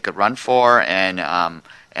seats they could run for, and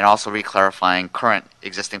also re-clarifying current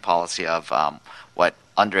existing policy of what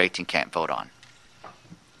under 18 can't vote on.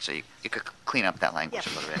 So you could clean up that language a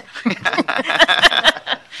little bit.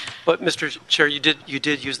 But Mr. Chair, you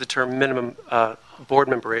did use the term minimum board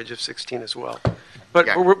member age of 16 as well. But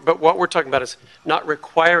but what we're talking about is not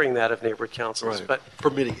requiring that of neighborhood councils, Right. but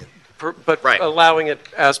Permitting it. But allowing it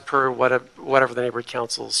as per whatever the neighborhood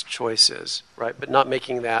council's choice is, right? But not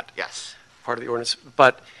making that part of the ordinance.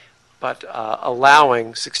 But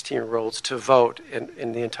allowing 16-year-olds to vote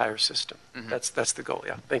in the entire system. Mm-hmm. That's the goal.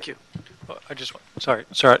 Yeah. Thank you. I just want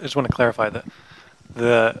to clarify that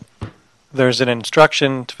there's an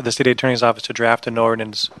instruction for the city attorney's office to draft an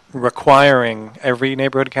ordinance requiring every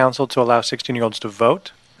neighborhood council to allow 16-year-olds to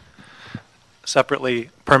vote, separately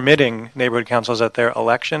permitting neighborhood councils at their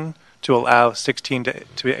election to allow 16 to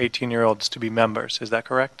 18-year-olds to be members. Is that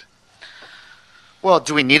correct? Well,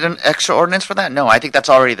 do we need an extra ordinance for that? No, I think that's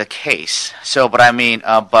already the case. So, but I mean,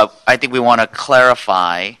 but I think we want to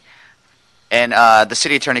clarify, and the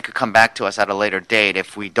city attorney could come back to us at a later date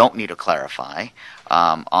if we don't need to clarify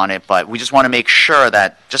on it. But we just want to make sure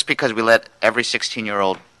that just because we let every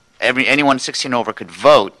 16-year-old, anyone 16 over could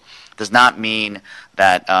vote, does not mean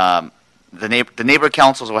that the neighborhood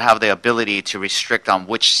councils will have the ability to restrict on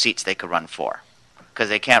which seats they could run for. Because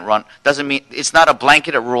they can't run, doesn't mean, it's not a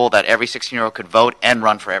blanketed rule that every 16-year-old could vote and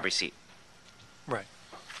run for every seat. Right.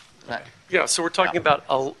 Yeah, so we're talking about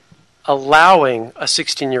allowing a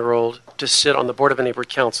 16-year-old to sit on the board of a neighborhood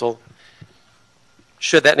council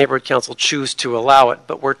should that neighborhood council choose to allow it,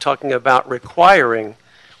 but we're talking about requiring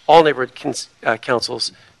all neighborhood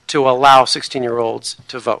councils to allow 16-year-olds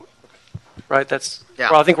to vote. Right?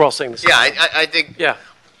 Well, I think we're all saying this. Yeah, I think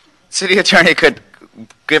city attorney could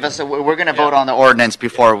give us we're going to vote on the ordinance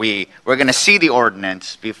before we're going to see the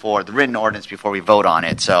ordinance before, the written ordinance before we vote on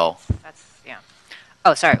it, so.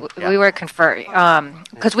 Oh, sorry. We were conferring,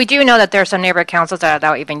 because we do know that there are some neighborhood councils that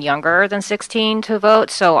allow even younger than 16 to vote.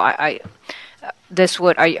 So this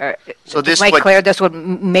would this would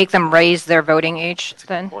make them raise their voting age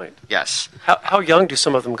then? Yes. How young do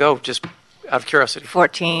some of them go? Just out of curiosity.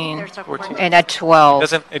 14, and at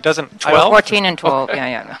 12. It doesn't. 12? 14 and 12.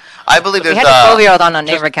 Okay. Yeah. I believe there's we had a 12-year-old on a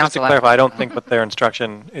neighborhood Just council. to clarify, I don't think what their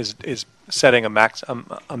instruction is setting a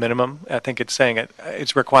minimum. I think it's saying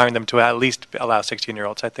it's requiring them to at least allow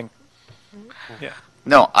 16-year-olds. I think. Yeah.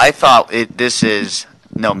 No, I thought this is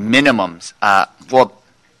minimums.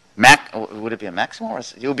 Would it be a maximum? Or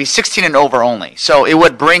it would be 16 and over only. So it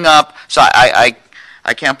would bring up. So I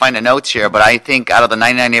can't find the notes here, but I think out of the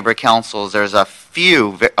 99 neighborhood councils, there's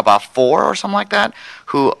few, about 4 or something like that,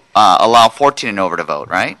 who allow 14 and over to vote,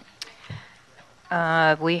 right?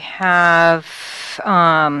 We have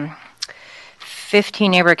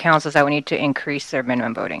 15 neighborhood councils that would need to increase their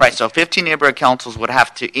minimum voting. Right, so 15 neighborhood councils would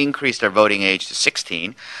have to increase their voting age to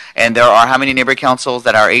 16. And there are how many neighborhood councils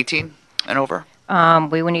that are 18 and over?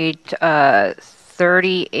 We would need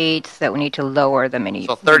 38 that we need to lower the mini.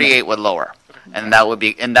 So 38 would lower. And that would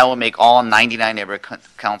make all 99 neighborhood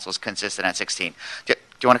councils consistent at 16. Do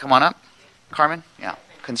you want to come on up, Carmen? Yeah.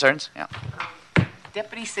 Concerns? Yeah.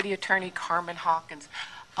 Deputy City Attorney Carmen Hawkins.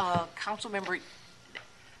 Council member,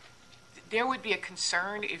 there would be a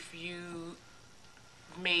concern if you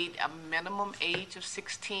made a minimum age of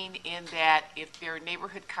 16 in that if there are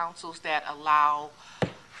neighborhood councils that allow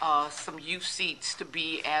some youth seats to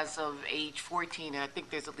be as of age 14, and I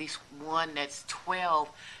think there's at least one that's 12,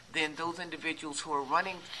 then those individuals who are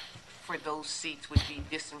running for those seats would be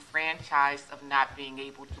disenfranchised of not being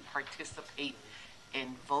able to participate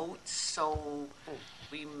and vote. So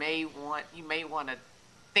you may want to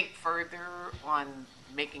think further on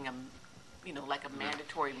making like a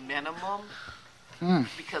mandatory minimum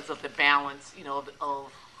because of the balance,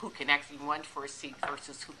 of who can actually run for a seat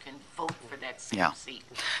versus who can vote for that same seat.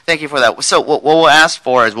 Thank you for that. So what we'll ask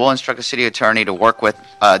for is we'll instruct the city attorney to work with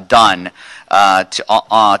Dunn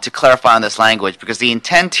to clarify on this language, because the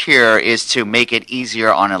intent here is to make it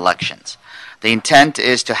easier on elections. The intent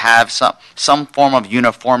is to have some form of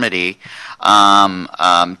uniformity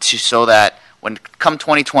so that when come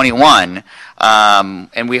 2021,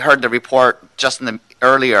 and we heard the report just in the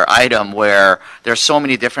earlier item where there's so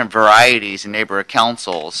many different varieties in neighborhood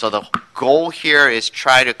councils. So the goal here is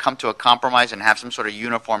try to come to a compromise and have some sort of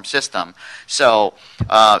uniform system. So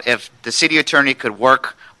if the city attorney could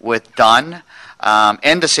work with Dunn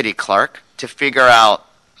and the city clerk to figure out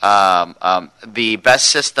the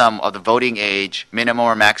best system of the voting age, minimum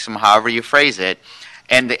or maximum, however you phrase it,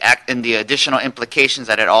 and the additional implications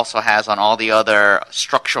that it also has on all the other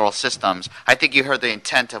structural systems. I think you heard the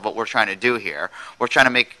intent of what we're trying to do here. We're trying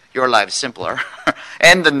to make your lives simpler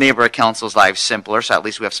and the neighborhood council's lives simpler, so at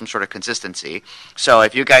least we have some sort of consistency. So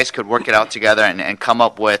if you guys could work it out together and come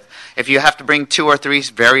up with, if you have to bring 2 or 3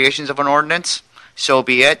 variations of an ordinance, so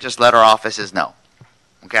be it. Just let our offices know.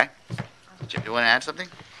 Okay? Jim, do you want to add something?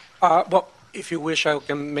 Well, if you wish, I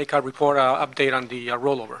can make a report update on the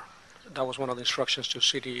rollover. That was one of the instructions to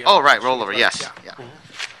city. Right, rollover, yes.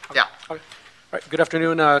 Yeah. All right. Good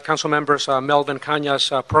afternoon, council members. Melvin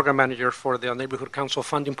Cañas, program manager for the Neighborhood Council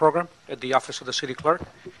Funding Program at the Office of the City Clerk.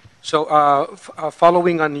 So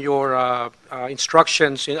following on your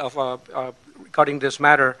instructions regarding this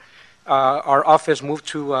matter, our office moved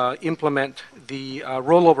to implement the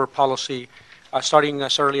rollover policy starting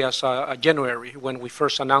as early as January, when we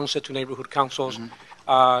first announced it to neighborhood councils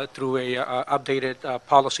through updated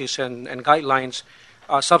policies and guidelines.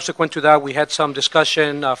 Subsequent to that, we had some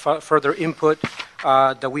discussion, further input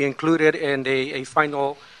that we included, and a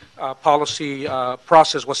final policy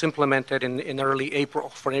process was implemented in early April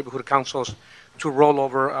for neighborhood councils to roll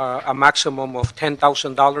over a maximum of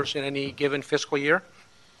 $10,000 in any given fiscal year.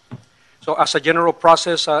 So as a general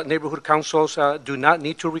process, neighborhood councils do not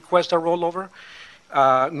need to request a rollover,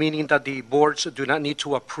 meaning that the boards do not need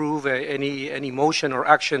to approve any motion or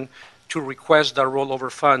action to request the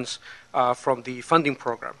rollover funds from the funding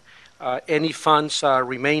program. Any funds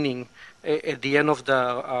remaining at the end of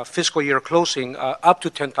the fiscal year closing, up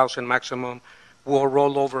to $10,000 maximum, will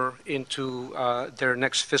roll over into their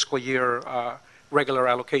next fiscal year regular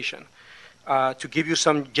allocation. To give you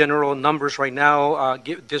some general numbers right now,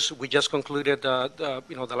 we just concluded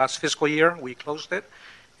the last fiscal year. We closed it.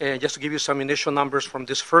 And just to give you some initial numbers from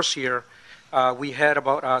this first year, we had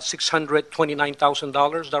about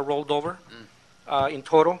 $629,000 that rolled over in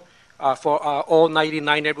total. For all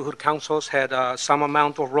 99 neighborhood councils had some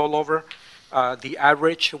amount of rollover. The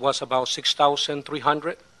average was about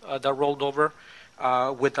 $6,300 that rolled over,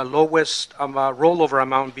 with the lowest rollover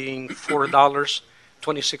amount being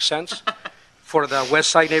 $4.26 for the West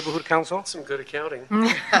Side Neighborhood Council. Some good accounting.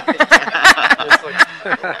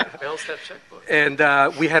 And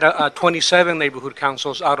we had 27 neighborhood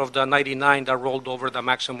councils out of the 99 that rolled over the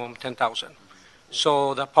maximum 10,000.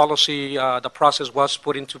 So the policy, the process was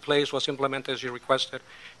put into place, was implemented as you requested,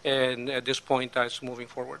 and at this point, it's moving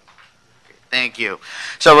forward. Thank you.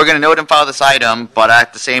 So we're going to note and file this item, but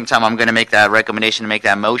at the same time, I'm going to make that recommendation to make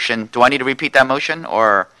that motion. Do I need to repeat that motion,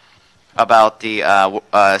 or about the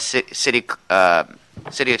city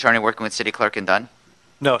attorney working with city clerk and Dunn?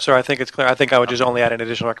 No, sir, I think it's clear. I think I would just only add an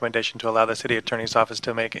additional recommendation to allow the city attorney's office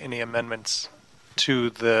to make any amendments to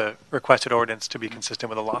the requested ordinance to be consistent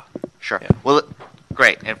with the law. Sure. Yeah.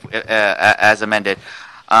 Great, as amended.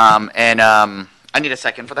 I need a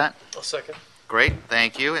second for that. I'll second. Great,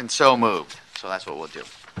 thank you, and so moved. So that's what we'll do.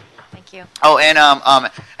 Thank you. Oh, and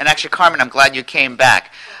actually, Carmen, I'm glad you came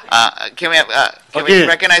back. Can we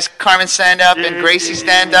recognize Carmen stand up and Gracie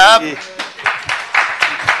stand up?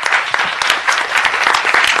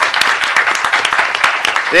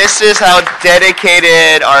 This is how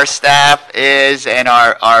dedicated our staff is and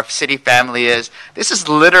our city family is. This is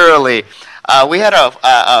literally, we had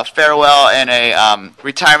a farewell and a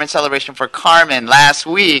retirement celebration for Carmen last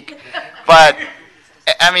week, but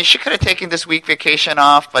I mean, she could have taken this week vacation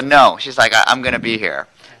off, but no, she's like, I'm going to be here.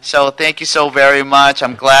 So thank you so very much.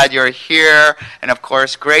 I'm glad you're here. And of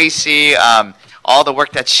course, Gracie, all the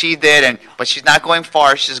work that she did, but she's not going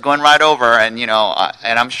far. She's going right over, and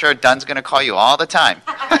and I'm sure Dunn's going to call you all the time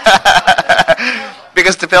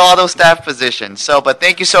because to fill all those staff positions. So, but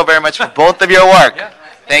thank you so very much for both of your work. Yeah.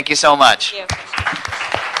 Thank you so much. Thank you.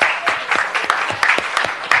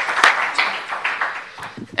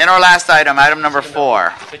 And our last item, item number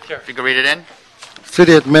 4. Take care. If you could read it in.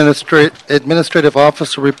 City Administrative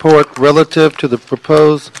Officer report relative to the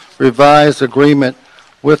proposed revised agreement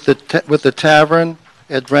with the Tavern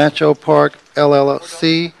at Rancho Park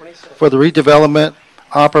LLC for the redevelopment,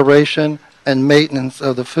 operation, and maintenance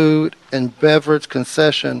of the food and beverage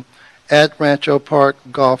concession at Rancho Park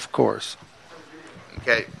Golf Course.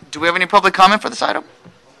 Okay. Do we have any public comment for this item?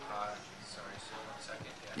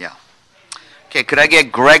 Yeah. Okay. Could I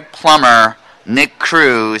get Greg Plummer, Nick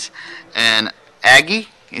Cruz, and Aggie?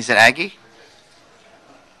 Is it Aggie?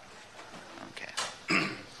 Okay.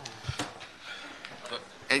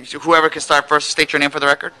 Whoever can start first, state your name for the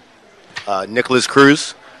record. Nicholas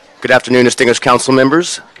Cruz. Good afternoon, distinguished council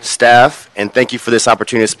members, staff, and thank you for this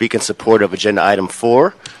opportunity to speak in support of Agenda Item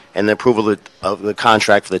 4 and the approval of the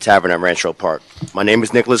contract for the Tavern at Rancho Park. My name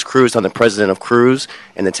is Nicholas Cruz. I'm the president of Cruz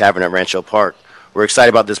and the Tavern at Rancho Park. We're excited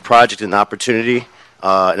about this project and the opportunity,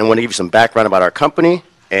 and I want to give you some background about our company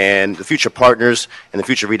and the future partners and the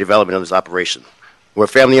future redevelopment of this operation. We're a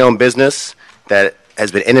family-owned business that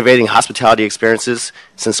has been innovating hospitality experiences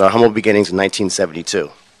since our humble beginnings in 1972.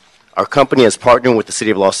 Our company has partnered with the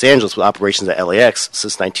City of Los Angeles with operations at LAX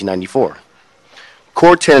since 1994.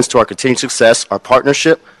 Core tenets to our continued success are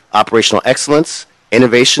partnership, operational excellence,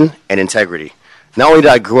 innovation, and integrity. Not only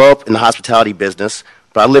did I grow up in the hospitality business,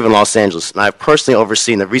 but I live in Los Angeles, and I have personally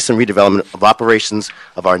overseen the recent redevelopment of operations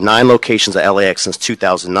of our 9 locations at LAX since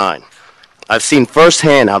 2009. I've seen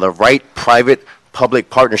firsthand how the right private-public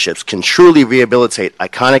partnerships can truly rehabilitate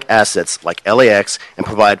iconic assets like LAX and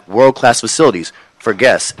provide world-class facilities for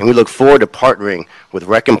guests, and we look forward to partnering with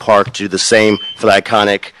Rec and Park to do the same for the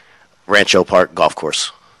iconic Rancho Park Golf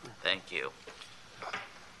Course. Thank you.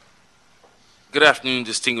 Good afternoon,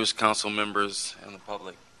 distinguished council members and the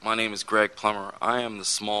public. My name is Greg Plummer. I am the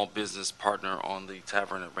small business partner on the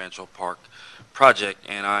Tavern at Rancho Park project,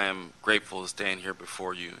 and I am grateful to stand here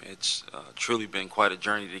before you. It's truly been quite a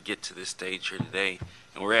journey to get to this stage here today,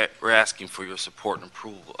 and we're asking for your support and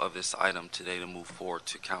approval of this item today to move forward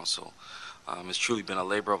to council. It's truly been a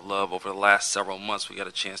labor of love over the last several months. We got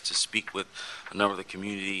a chance to speak with a number of the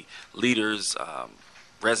community leaders,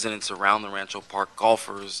 residents around the Rancho Park,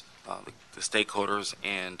 golfers, the stakeholders,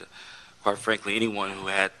 and quite frankly, anyone who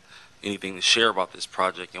had anything to share about this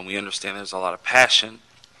project. And we understand there's a lot of passion.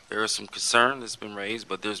 There is some concern that's been raised,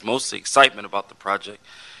 but there's mostly excitement about the project.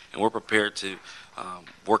 And we're prepared to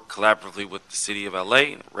work collaboratively with the City of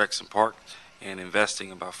LA, Rex and Park, and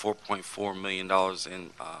investing about $4.4 million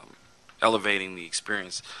in elevating the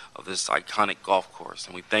experience of this iconic golf course.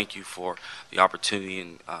 And we thank you for the opportunity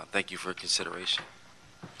and thank you for your consideration.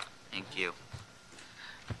 Thank you.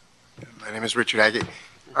 My name is Richard Aggie.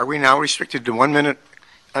 Are we now restricted to 1 minute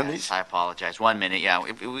on these? I apologize. 1 minute, yeah.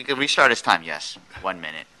 If we could restart this time, yes. 1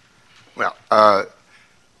 minute. Well,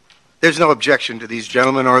 there's no objection to these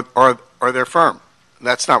gentlemen or their firm.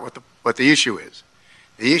 That's not what the issue is.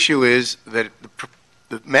 The issue is that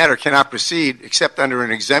the matter cannot proceed except under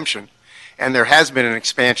an exemption, and there has been an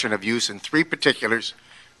expansion of use in 3 particulars,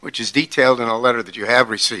 which is detailed in a letter that you have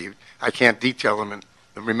received. I can't detail them in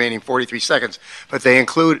the remaining 43 seconds, but they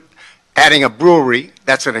include adding a brewery.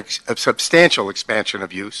 That's a substantial expansion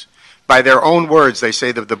of use. By their own words, they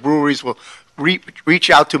say that the breweries will reach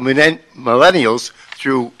out to millennials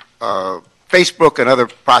through Facebook and other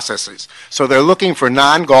processes. So they're looking for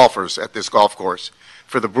non-golfers at this golf course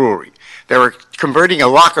for the brewery. They were converting a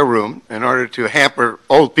locker room in order to hamper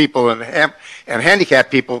old people and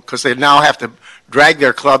handicapped people, because they now have to drag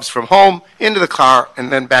their clubs from home into the car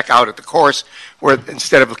and then back out at the course, where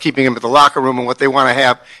instead of keeping them at the locker room, and what they want to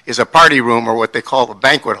have is a party room, or what they call a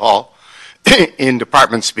banquet hall in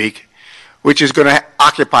department speak, which is going to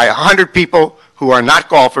occupy 100 people who are not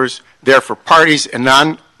golfers, there for parties and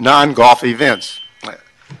non-golf events.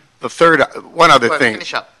 The third, one other thing.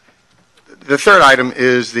 Finish up. The third item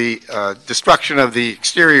is the destruction of the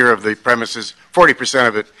exterior of the premises, 40%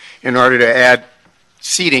 of it, in order to add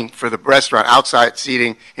seating for the restaurant, outside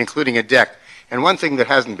seating, including a deck. And one thing that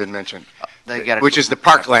hasn't been mentioned, which is the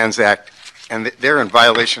Parklands Act, and they're in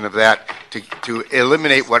violation of that to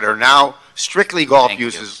eliminate what are now strictly golf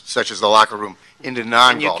uses, such as the locker room, into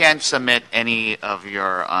non-golf. And you can submit any of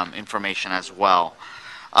your information as well.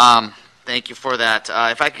 Thank you for that.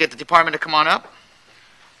 If I could get the department to come on up.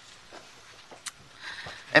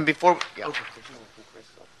 And before,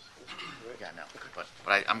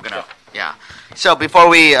 I'm gonna, So before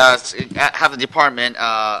we have the department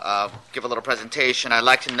give a little presentation, I'd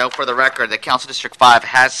like to note for the record that Council District 5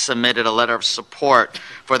 has submitted a letter of support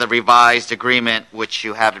for the revised agreement, which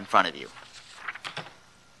you have in front of you.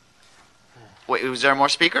 Wait, was there more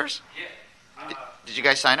speakers? Yeah. Did you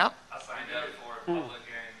guys sign up? I signed up for public.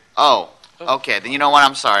 Oh, okay. Then you know what?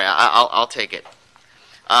 I'm sorry. I'll take it.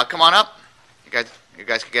 Come on up. You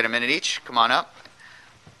guys could get a minute each. Come on up.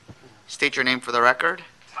 State your name for the record.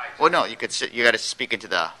 Well, no, you could sit. You got to speak into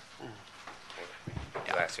the.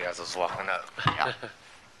 Actually, as I was walking up. Yeah.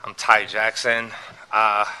 I'm Ty Jackson.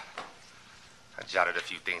 I jotted a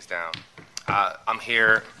few things down. I'm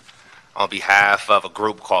here on behalf of a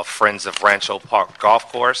group called Friends of Rancho Park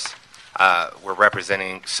Golf Course. We're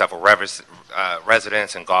representing several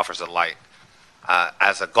residents and golfers alike.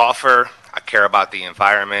 As a golfer, I care about the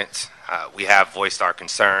environment. We have voiced our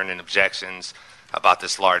concern and objections about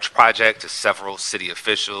this large project to several city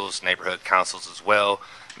officials, neighborhood councils as well,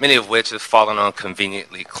 many of which have fallen on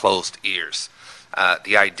conveniently closed ears.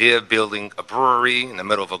 The idea of building a brewery in the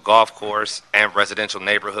middle of a golf course and residential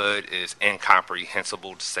neighborhood is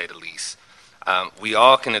incomprehensible, to say the least. We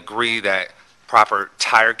all can agree that proper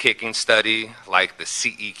tire kicking study, like the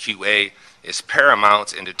CEQA, is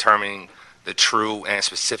paramount in determining the true and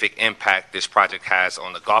specific impact this project has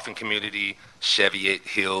on the golfing community, Cheviot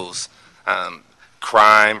Hills,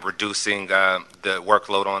 crime, reducing the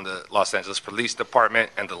workload on the Los Angeles Police Department,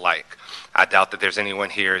 and the like. I doubt that there's anyone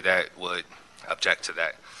here that would object to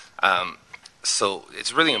that. So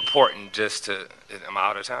it's really important just to, am I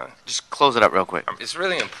out of time? Just close it up real quick. It's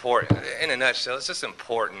really important, in a nutshell, it's just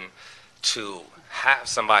important to have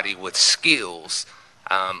somebody with skills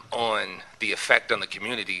on the effect on the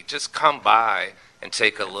community. Just come by and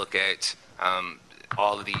take a look at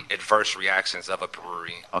all of the adverse reactions of a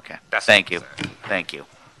brewery. Okay. Thank you. Thank you.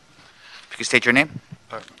 If you could state your name.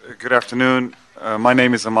 Good afternoon. My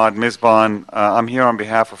name is Ahmad Mizban. I'm here on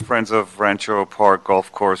behalf of Friends of Rancho Park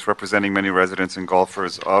Golf Course, representing many residents and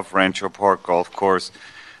golfers of Rancho Park Golf Course.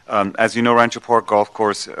 As you know, Rancho Park Golf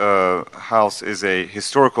Course House is a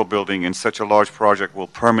historical building, and such a large project will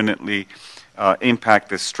permanently impact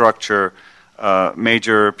this structure.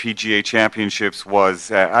 Major PGA championships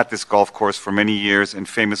was at this golf course for many years, and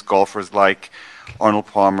famous golfers like Arnold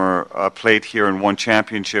Palmer played here and won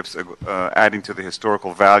championships, adding to the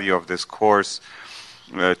historical value of this course.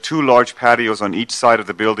 Two large patios on each side of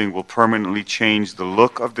the building will permanently change the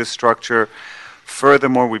look of this structure.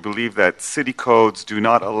 Furthermore, we believe that city codes do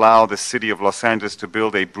not allow the city of Los Angeles to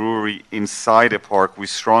build a brewery inside a park. We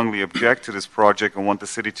strongly object to this project and want the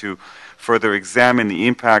city to further examine the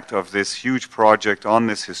impact of this huge project on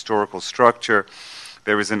this historical structure.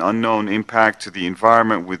 There is an unknown impact to the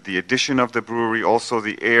environment with the addition of the brewery. Also,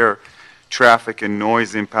 the air, traffic, and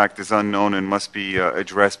noise impact is unknown and must be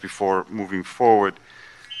addressed before moving forward.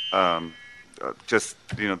 The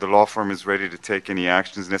law firm is ready to take any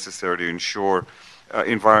actions necessary to ensure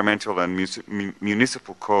environmental and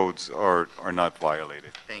municipal codes are not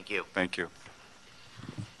violated. Thank you. Thank you.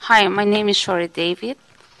 Hi, my name is Shori David.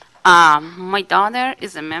 My daughter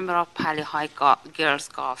is a member of Pali High Girls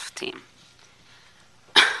Golf Team.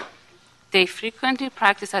 They frequently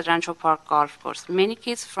practice at Rancho Park Golf Course. Many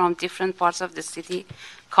kids from different parts of the city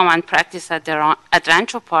come and practice at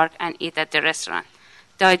Rancho Park and eat at the restaurant.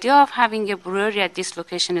 The idea of having a brewery at this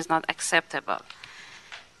location is not acceptable.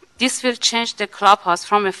 This will change the clubhouse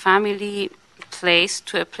from a family place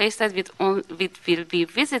to a place that will be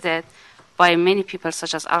visited by many people,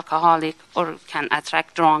 such as alcoholic, or can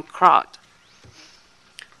attract drunk crowd.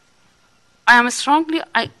 I am strongly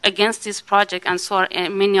against this project, and so are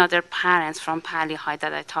many other parents from Pali High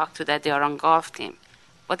that I talked to that they are on golf team.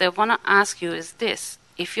 What I want to ask you is this: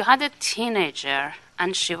 if you had a teenager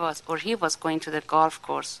and he was going to the golf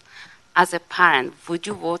course, as a parent, would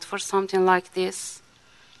you vote for something like this?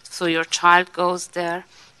 So your child goes there.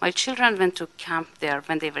 My children went to camp there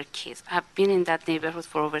when they were kids. I have been in that neighborhood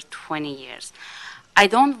for over 20 years. I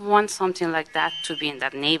don't want something like that to be in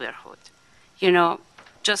that neighborhood. You know,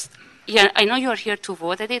 just, yeah, I know you're here to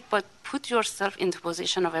vote at it, but put yourself in the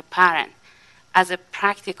position of a parent as a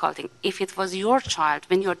practical thing. If it was your child,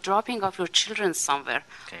 when you're dropping off your children somewhere,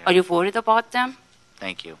 are you worried about them?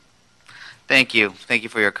 Thank you. Thank you. Thank you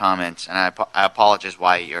for your comments, and I apologize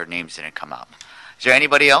why your names didn't come up. Is there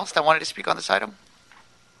anybody else that wanted to speak on this item?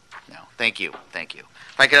 No. Thank you. Thank you.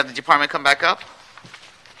 If I could have the department come back up.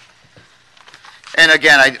 And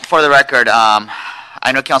again, for the record,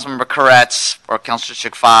 I know Councilmember Koretz or Council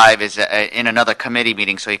District 5 is in another committee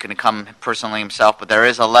meeting, so he couldn't come personally himself, but there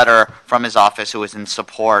is a letter from his office who is in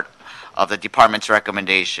support of the department's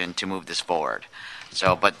recommendation to move this forward.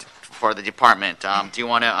 So, but for the department, do you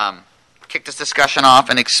want to kick this discussion off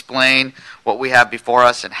and explain what we have before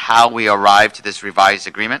us and how we arrived to this revised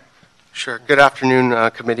agreement? Sure. Good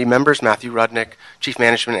afternoon, committee members. Matthew Rudnick, Chief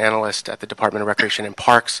Management Analyst at the Department of Recreation and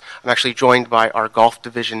Parks. I'm actually joined by our Golf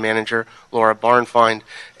Division Manager, Laura Barnfind,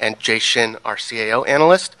 and Jay Shin, our CAO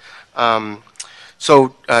Analyst. I'll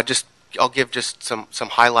give just some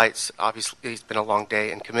highlights. Obviously, it's been a long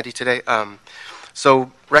day in committee today.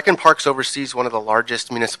 So Rec and Parks oversees one of the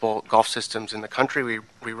largest municipal golf systems in the country.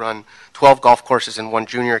 We run 12 golf courses and 1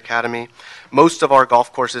 junior academy. Most of our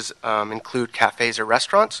golf courses include cafes or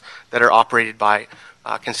restaurants that are operated by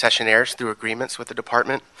concessionaires through agreements with the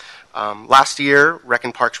department. Last year, Rec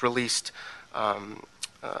and Parks released a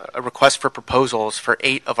request for proposals for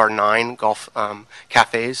 8 of our 9 golf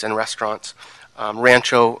cafes and restaurants.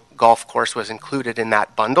 Rancho Golf Course was included in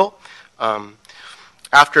that bundle.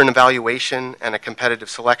 After an evaluation and a competitive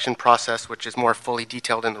selection process, which is more fully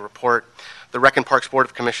detailed in the report, the Rec and Parks Board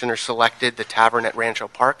of Commissioners selected the Tavern at Rancho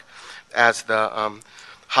Park as the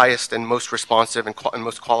highest and most responsive and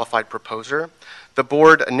most qualified proposer. Our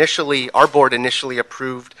board initially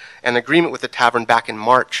approved an agreement with the Tavern back in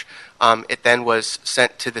March. It then was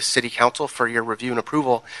sent to the City Council for your review and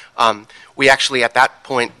approval. We actually, at that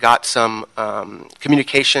point, got some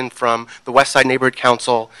communication from the West Side Neighborhood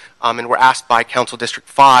Council, and were asked by Council District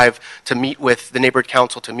 5 to meet with the Neighborhood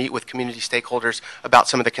Council, to meet with community stakeholders about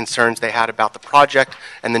some of the concerns they had about the project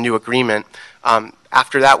and the new agreement.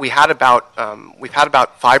 After that, we've had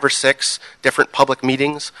about 5 or 6 different public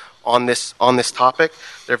meetings on this topic.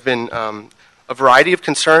 There have been a variety of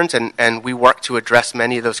concerns, and we work to address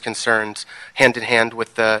many of those concerns hand in hand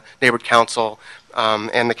with the Neighborhood Council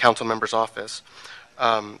and the Council Member's Office.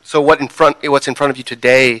 So what's in front of you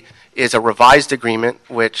today is a revised agreement,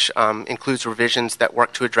 which includes revisions that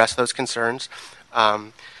work to address those concerns.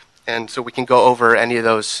 And so we can go over any of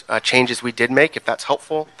those changes we did make, if that's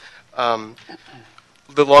helpful.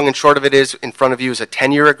 The long and short of it is, in front of you is a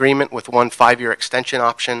 10-year agreement with 1 5-year extension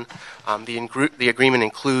option. The agreement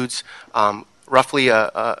includes roughly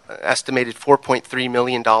a estimated $4.3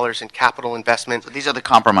 million in capital investment. So these are the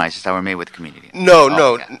compromises that were made with the community? No,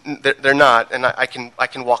 okay. They're not, and I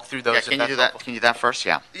can walk through those. Yeah, can you do that? Can you do that first?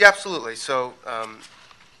 Yeah. Yeah, absolutely. So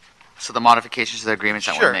the modifications to the agreements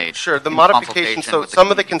that were made. Sure. The modifications. So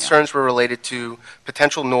some of the concerns were related to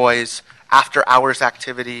potential noise, after-hours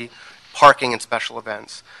activity, parking, and special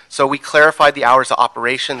events. So we clarified the hours of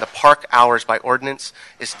operation. The park hours by ordinance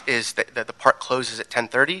is that the park closes at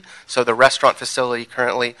 10:30. So the restaurant facility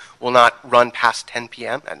currently will not run past 10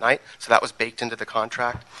 p.m. at night. So that was baked into the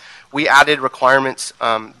contract. We added requirements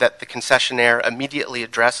that the concessionaire immediately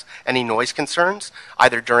address any noise concerns,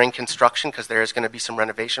 either during construction, because there is going to be some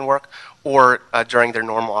renovation work, or during their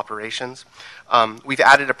normal operations. We've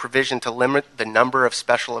added a provision to limit the number of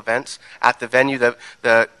special events at the venue. The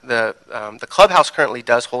clubhouse currently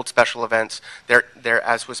does hold special events. There,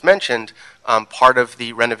 as was mentioned, part of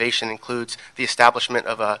the renovation includes the establishment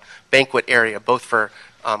of a banquet area, both for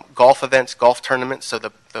golf events, golf tournaments, so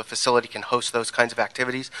the facility can host those kinds of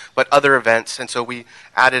activities, but other events. And so we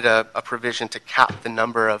added a provision to cap the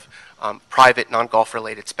number of private, non-golf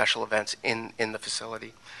related special events in the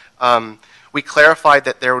facility. We clarified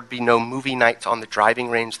that there would be no movie nights on the driving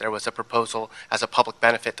range. There was a proposal as a public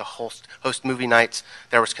benefit to host movie nights.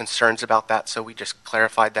 There was concerns about that, so we just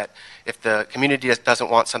clarified that if the community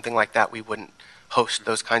doesn't want something like that, we wouldn't host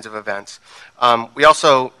those kinds of events. We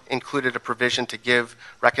also included a provision to give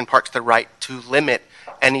Rec and Parks the right to limit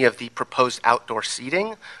any of the proposed outdoor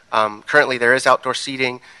seating. Currently, there is outdoor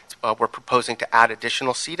seating. We're proposing to add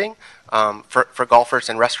additional seating for golfers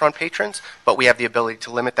and restaurant patrons, but we have the ability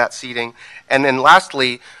to limit that seating. And then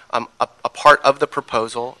lastly, a part of the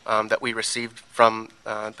proposal that we received from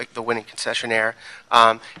the winning concessionaire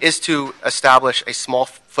is to establish a small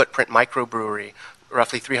footprint microbrewery,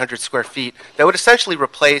 roughly 300 square feet, that would essentially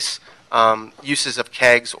replace uses of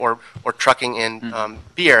kegs or trucking in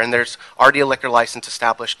beer. And there's already a liquor license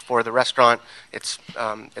established for the restaurant. It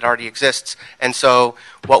already exists. And so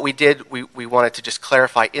what we did, we wanted to just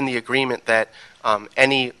clarify in the agreement that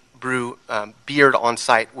any brew beer on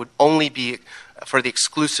site would only be for the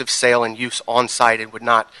exclusive sale and use on site. It would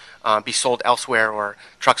not be sold elsewhere, or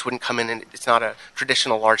trucks wouldn't come in, and it's not a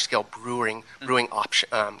traditional large-scale brewing option,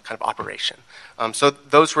 kind of operation. So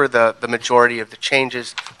those were the majority of the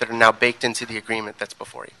changes that are now baked into the agreement that's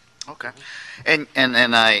before you. Okay. And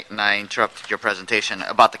I interrupted your presentation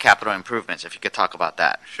about the capital improvements, if you could talk about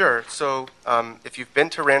that. Sure. So if you've been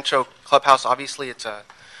to Rancho Clubhouse, obviously it's a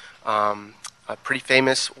pretty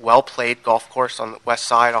famous, well-played golf course on the west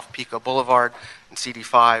side off Pico Boulevard and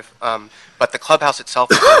CD5. But the clubhouse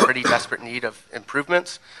itself is in pretty desperate need of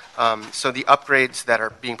improvements. So the upgrades that are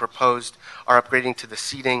being proposed are upgrading to the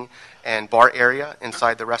seating and bar area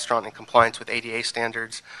inside the restaurant in compliance with ADA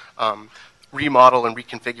standards, remodel and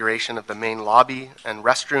reconfiguration of the main lobby and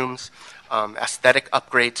restrooms, aesthetic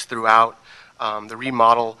upgrades throughout, the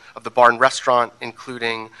remodel of the bar and restaurant,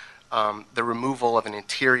 including the removal of an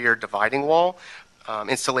interior dividing wall,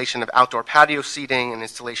 installation of outdoor patio seating, and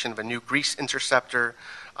installation of a new grease interceptor,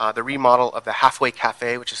 the remodel of the halfway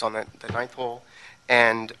cafe, which is on the ninth hole,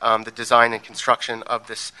 and the design and construction of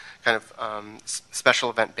this kind of special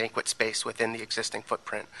event banquet space within the existing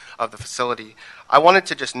footprint of the facility. I wanted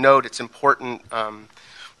to just note it's important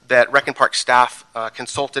that Rec and Park staff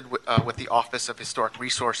consulted with the Office of Historic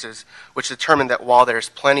Resources, which determined that while there's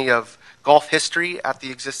plenty of golf history at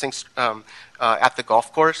the existing at the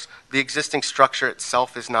golf course, the existing structure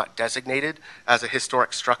itself is not designated as a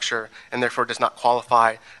historic structure and therefore does not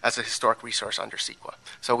qualify as a historic resource under CEQA.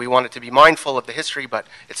 So we wanted to be mindful of the history, but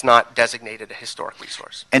it's not designated a historic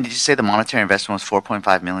resource. And did you say the monetary investment was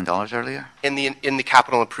 $4.5 million earlier? In the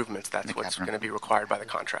capital improvements, that's what's going to be required by the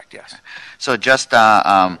contract, yes. So just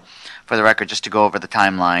for the record, just to go over the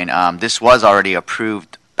timeline, this was already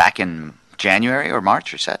approved back in January or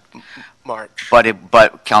March, you said? March. But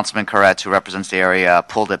Councilman Koretz, who represents the area,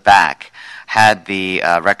 pulled it back, had the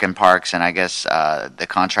Rec and Parks and I guess the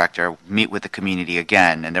contractor meet with the community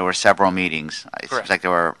again, and there were several meetings. It seems like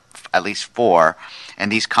there were at least 4,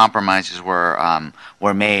 and these compromises were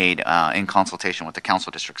made in consultation with the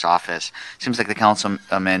council district's office. Seems like the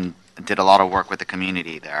councilman did a lot of work with the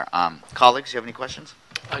community there. Colleagues, you have any questions?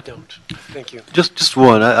 I don't. Thank you. Just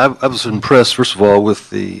one. I was impressed, first of all,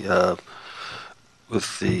 with the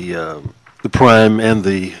prime and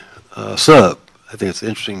the sub. I think it's an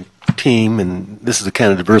interesting team, and this is the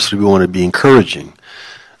kind of diversity we want to be encouraging,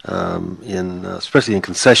 especially in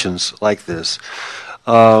concessions like this.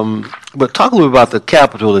 But talk a little about the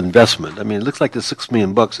capital investment. I mean, it looks like the $6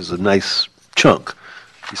 million is a nice chunk.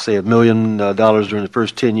 You say $1 million during the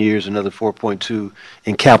first 10 years, another 4.2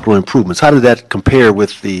 in capital improvements. How did that compare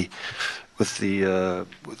with the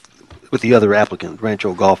other applicant,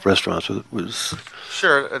 Rancho Golf Restaurants?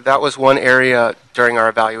 Sure, that was one area during our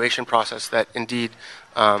evaluation process that indeed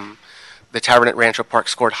the Tavern at Rancho Park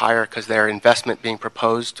scored higher because their investment being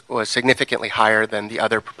proposed was significantly higher than the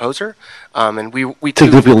other proposer. And we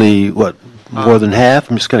significantly, what, more than half?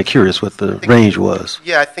 I'm just kind of curious what the range was.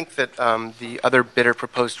 Yeah, I think that the other bidder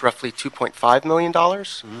proposed roughly $2.5 million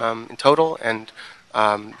in total, and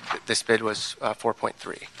this bid was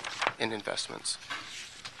 4.3 in investments.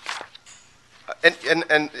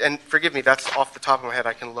 And forgive me, that's off the top of my head.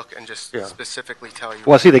 I can look and just specifically tell you.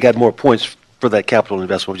 Well, I see they got more points for that capital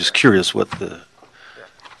investment. I'm just curious what the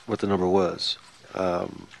number was. But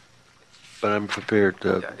I'm prepared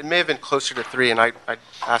to. Yeah, it may have been closer to 3, and I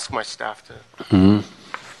asked my staff to.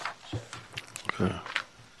 Okay.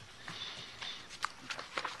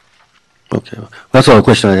 Okay. Well, that's all the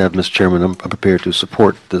question I have, Mr. Chairman. I'm prepared to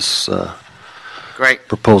support this Great.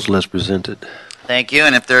 proposal as presented. Thank you.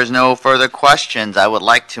 And if there's no further questions, I would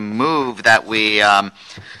like to move that we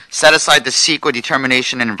set aside the CEQA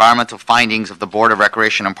determination and environmental findings of the Board of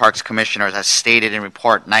Recreation and Parks Commissioners as stated in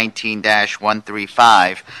Report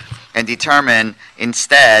 19-135 and determine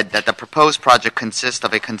instead that the proposed project consists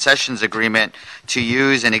of a concessions agreement to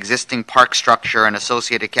use an existing park structure and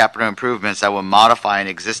associated capital improvements that will modify an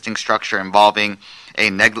existing structure involving a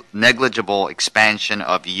negligible expansion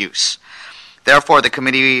of use. Therefore, the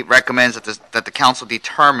committee recommends that the council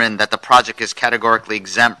determine that the project is categorically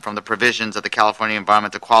exempt from the provisions of the California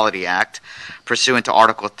Environmental Quality Act pursuant to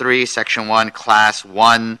Article 3, Section 1, Class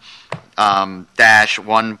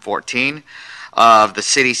 1-114 of the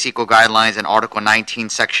City CEQA Guidelines and Article 19,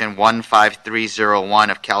 Section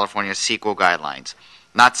 15301 of California CEQA Guidelines,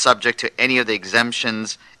 not subject to any of the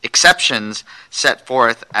exceptions set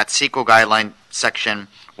forth at CEQA Guideline Section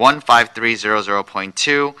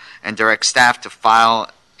 15300.2 and direct staff to file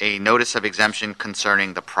a notice of exemption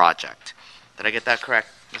concerning the project. Did I get that correct,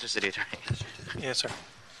 Mr. City Attorney? Yes, sir.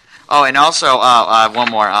 Oh, and also, one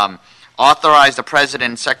more. Authorize the President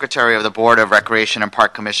and Secretary of the Board of Recreation and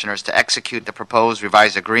Park Commissioners to execute the proposed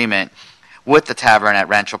revised agreement with the Tavern at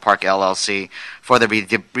Rancho Park LLC for the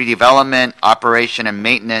redevelopment, operation, and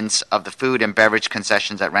maintenance of the food and beverage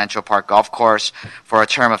concessions at Rancho Park Golf Course for a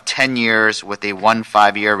term of 10 years with a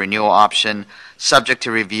 5-year renewal option, subject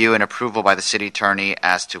to review and approval by the City Attorney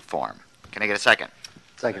as to form. Can I get a second?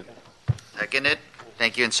 Second. Seconded.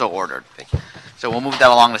 Thank you, and so ordered. Thank you. So we'll move that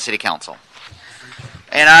along to City Council.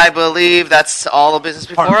 And I believe that's all the business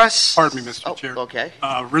before us. Pardon me, Mr. Chair. Okay.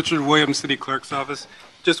 Richard Williams, City Clerk's Office.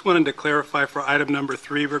 Just wanted to clarify for item number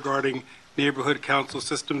 3 regarding neighborhood council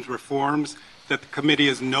systems reforms that the committee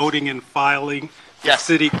is noting and filing the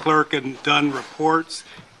city clerk and done reports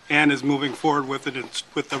and is moving forward with it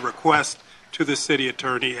with the request to the city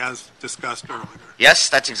attorney as discussed earlier. Yes,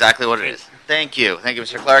 that's exactly what it is. Thank you. Thank you,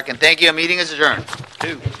 Mr. Clerk, and thank you. Meeting is adjourned.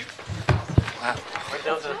 Wow.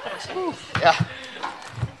 Yeah.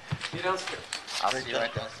 You downstairs. I'll see you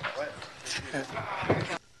right downstairs.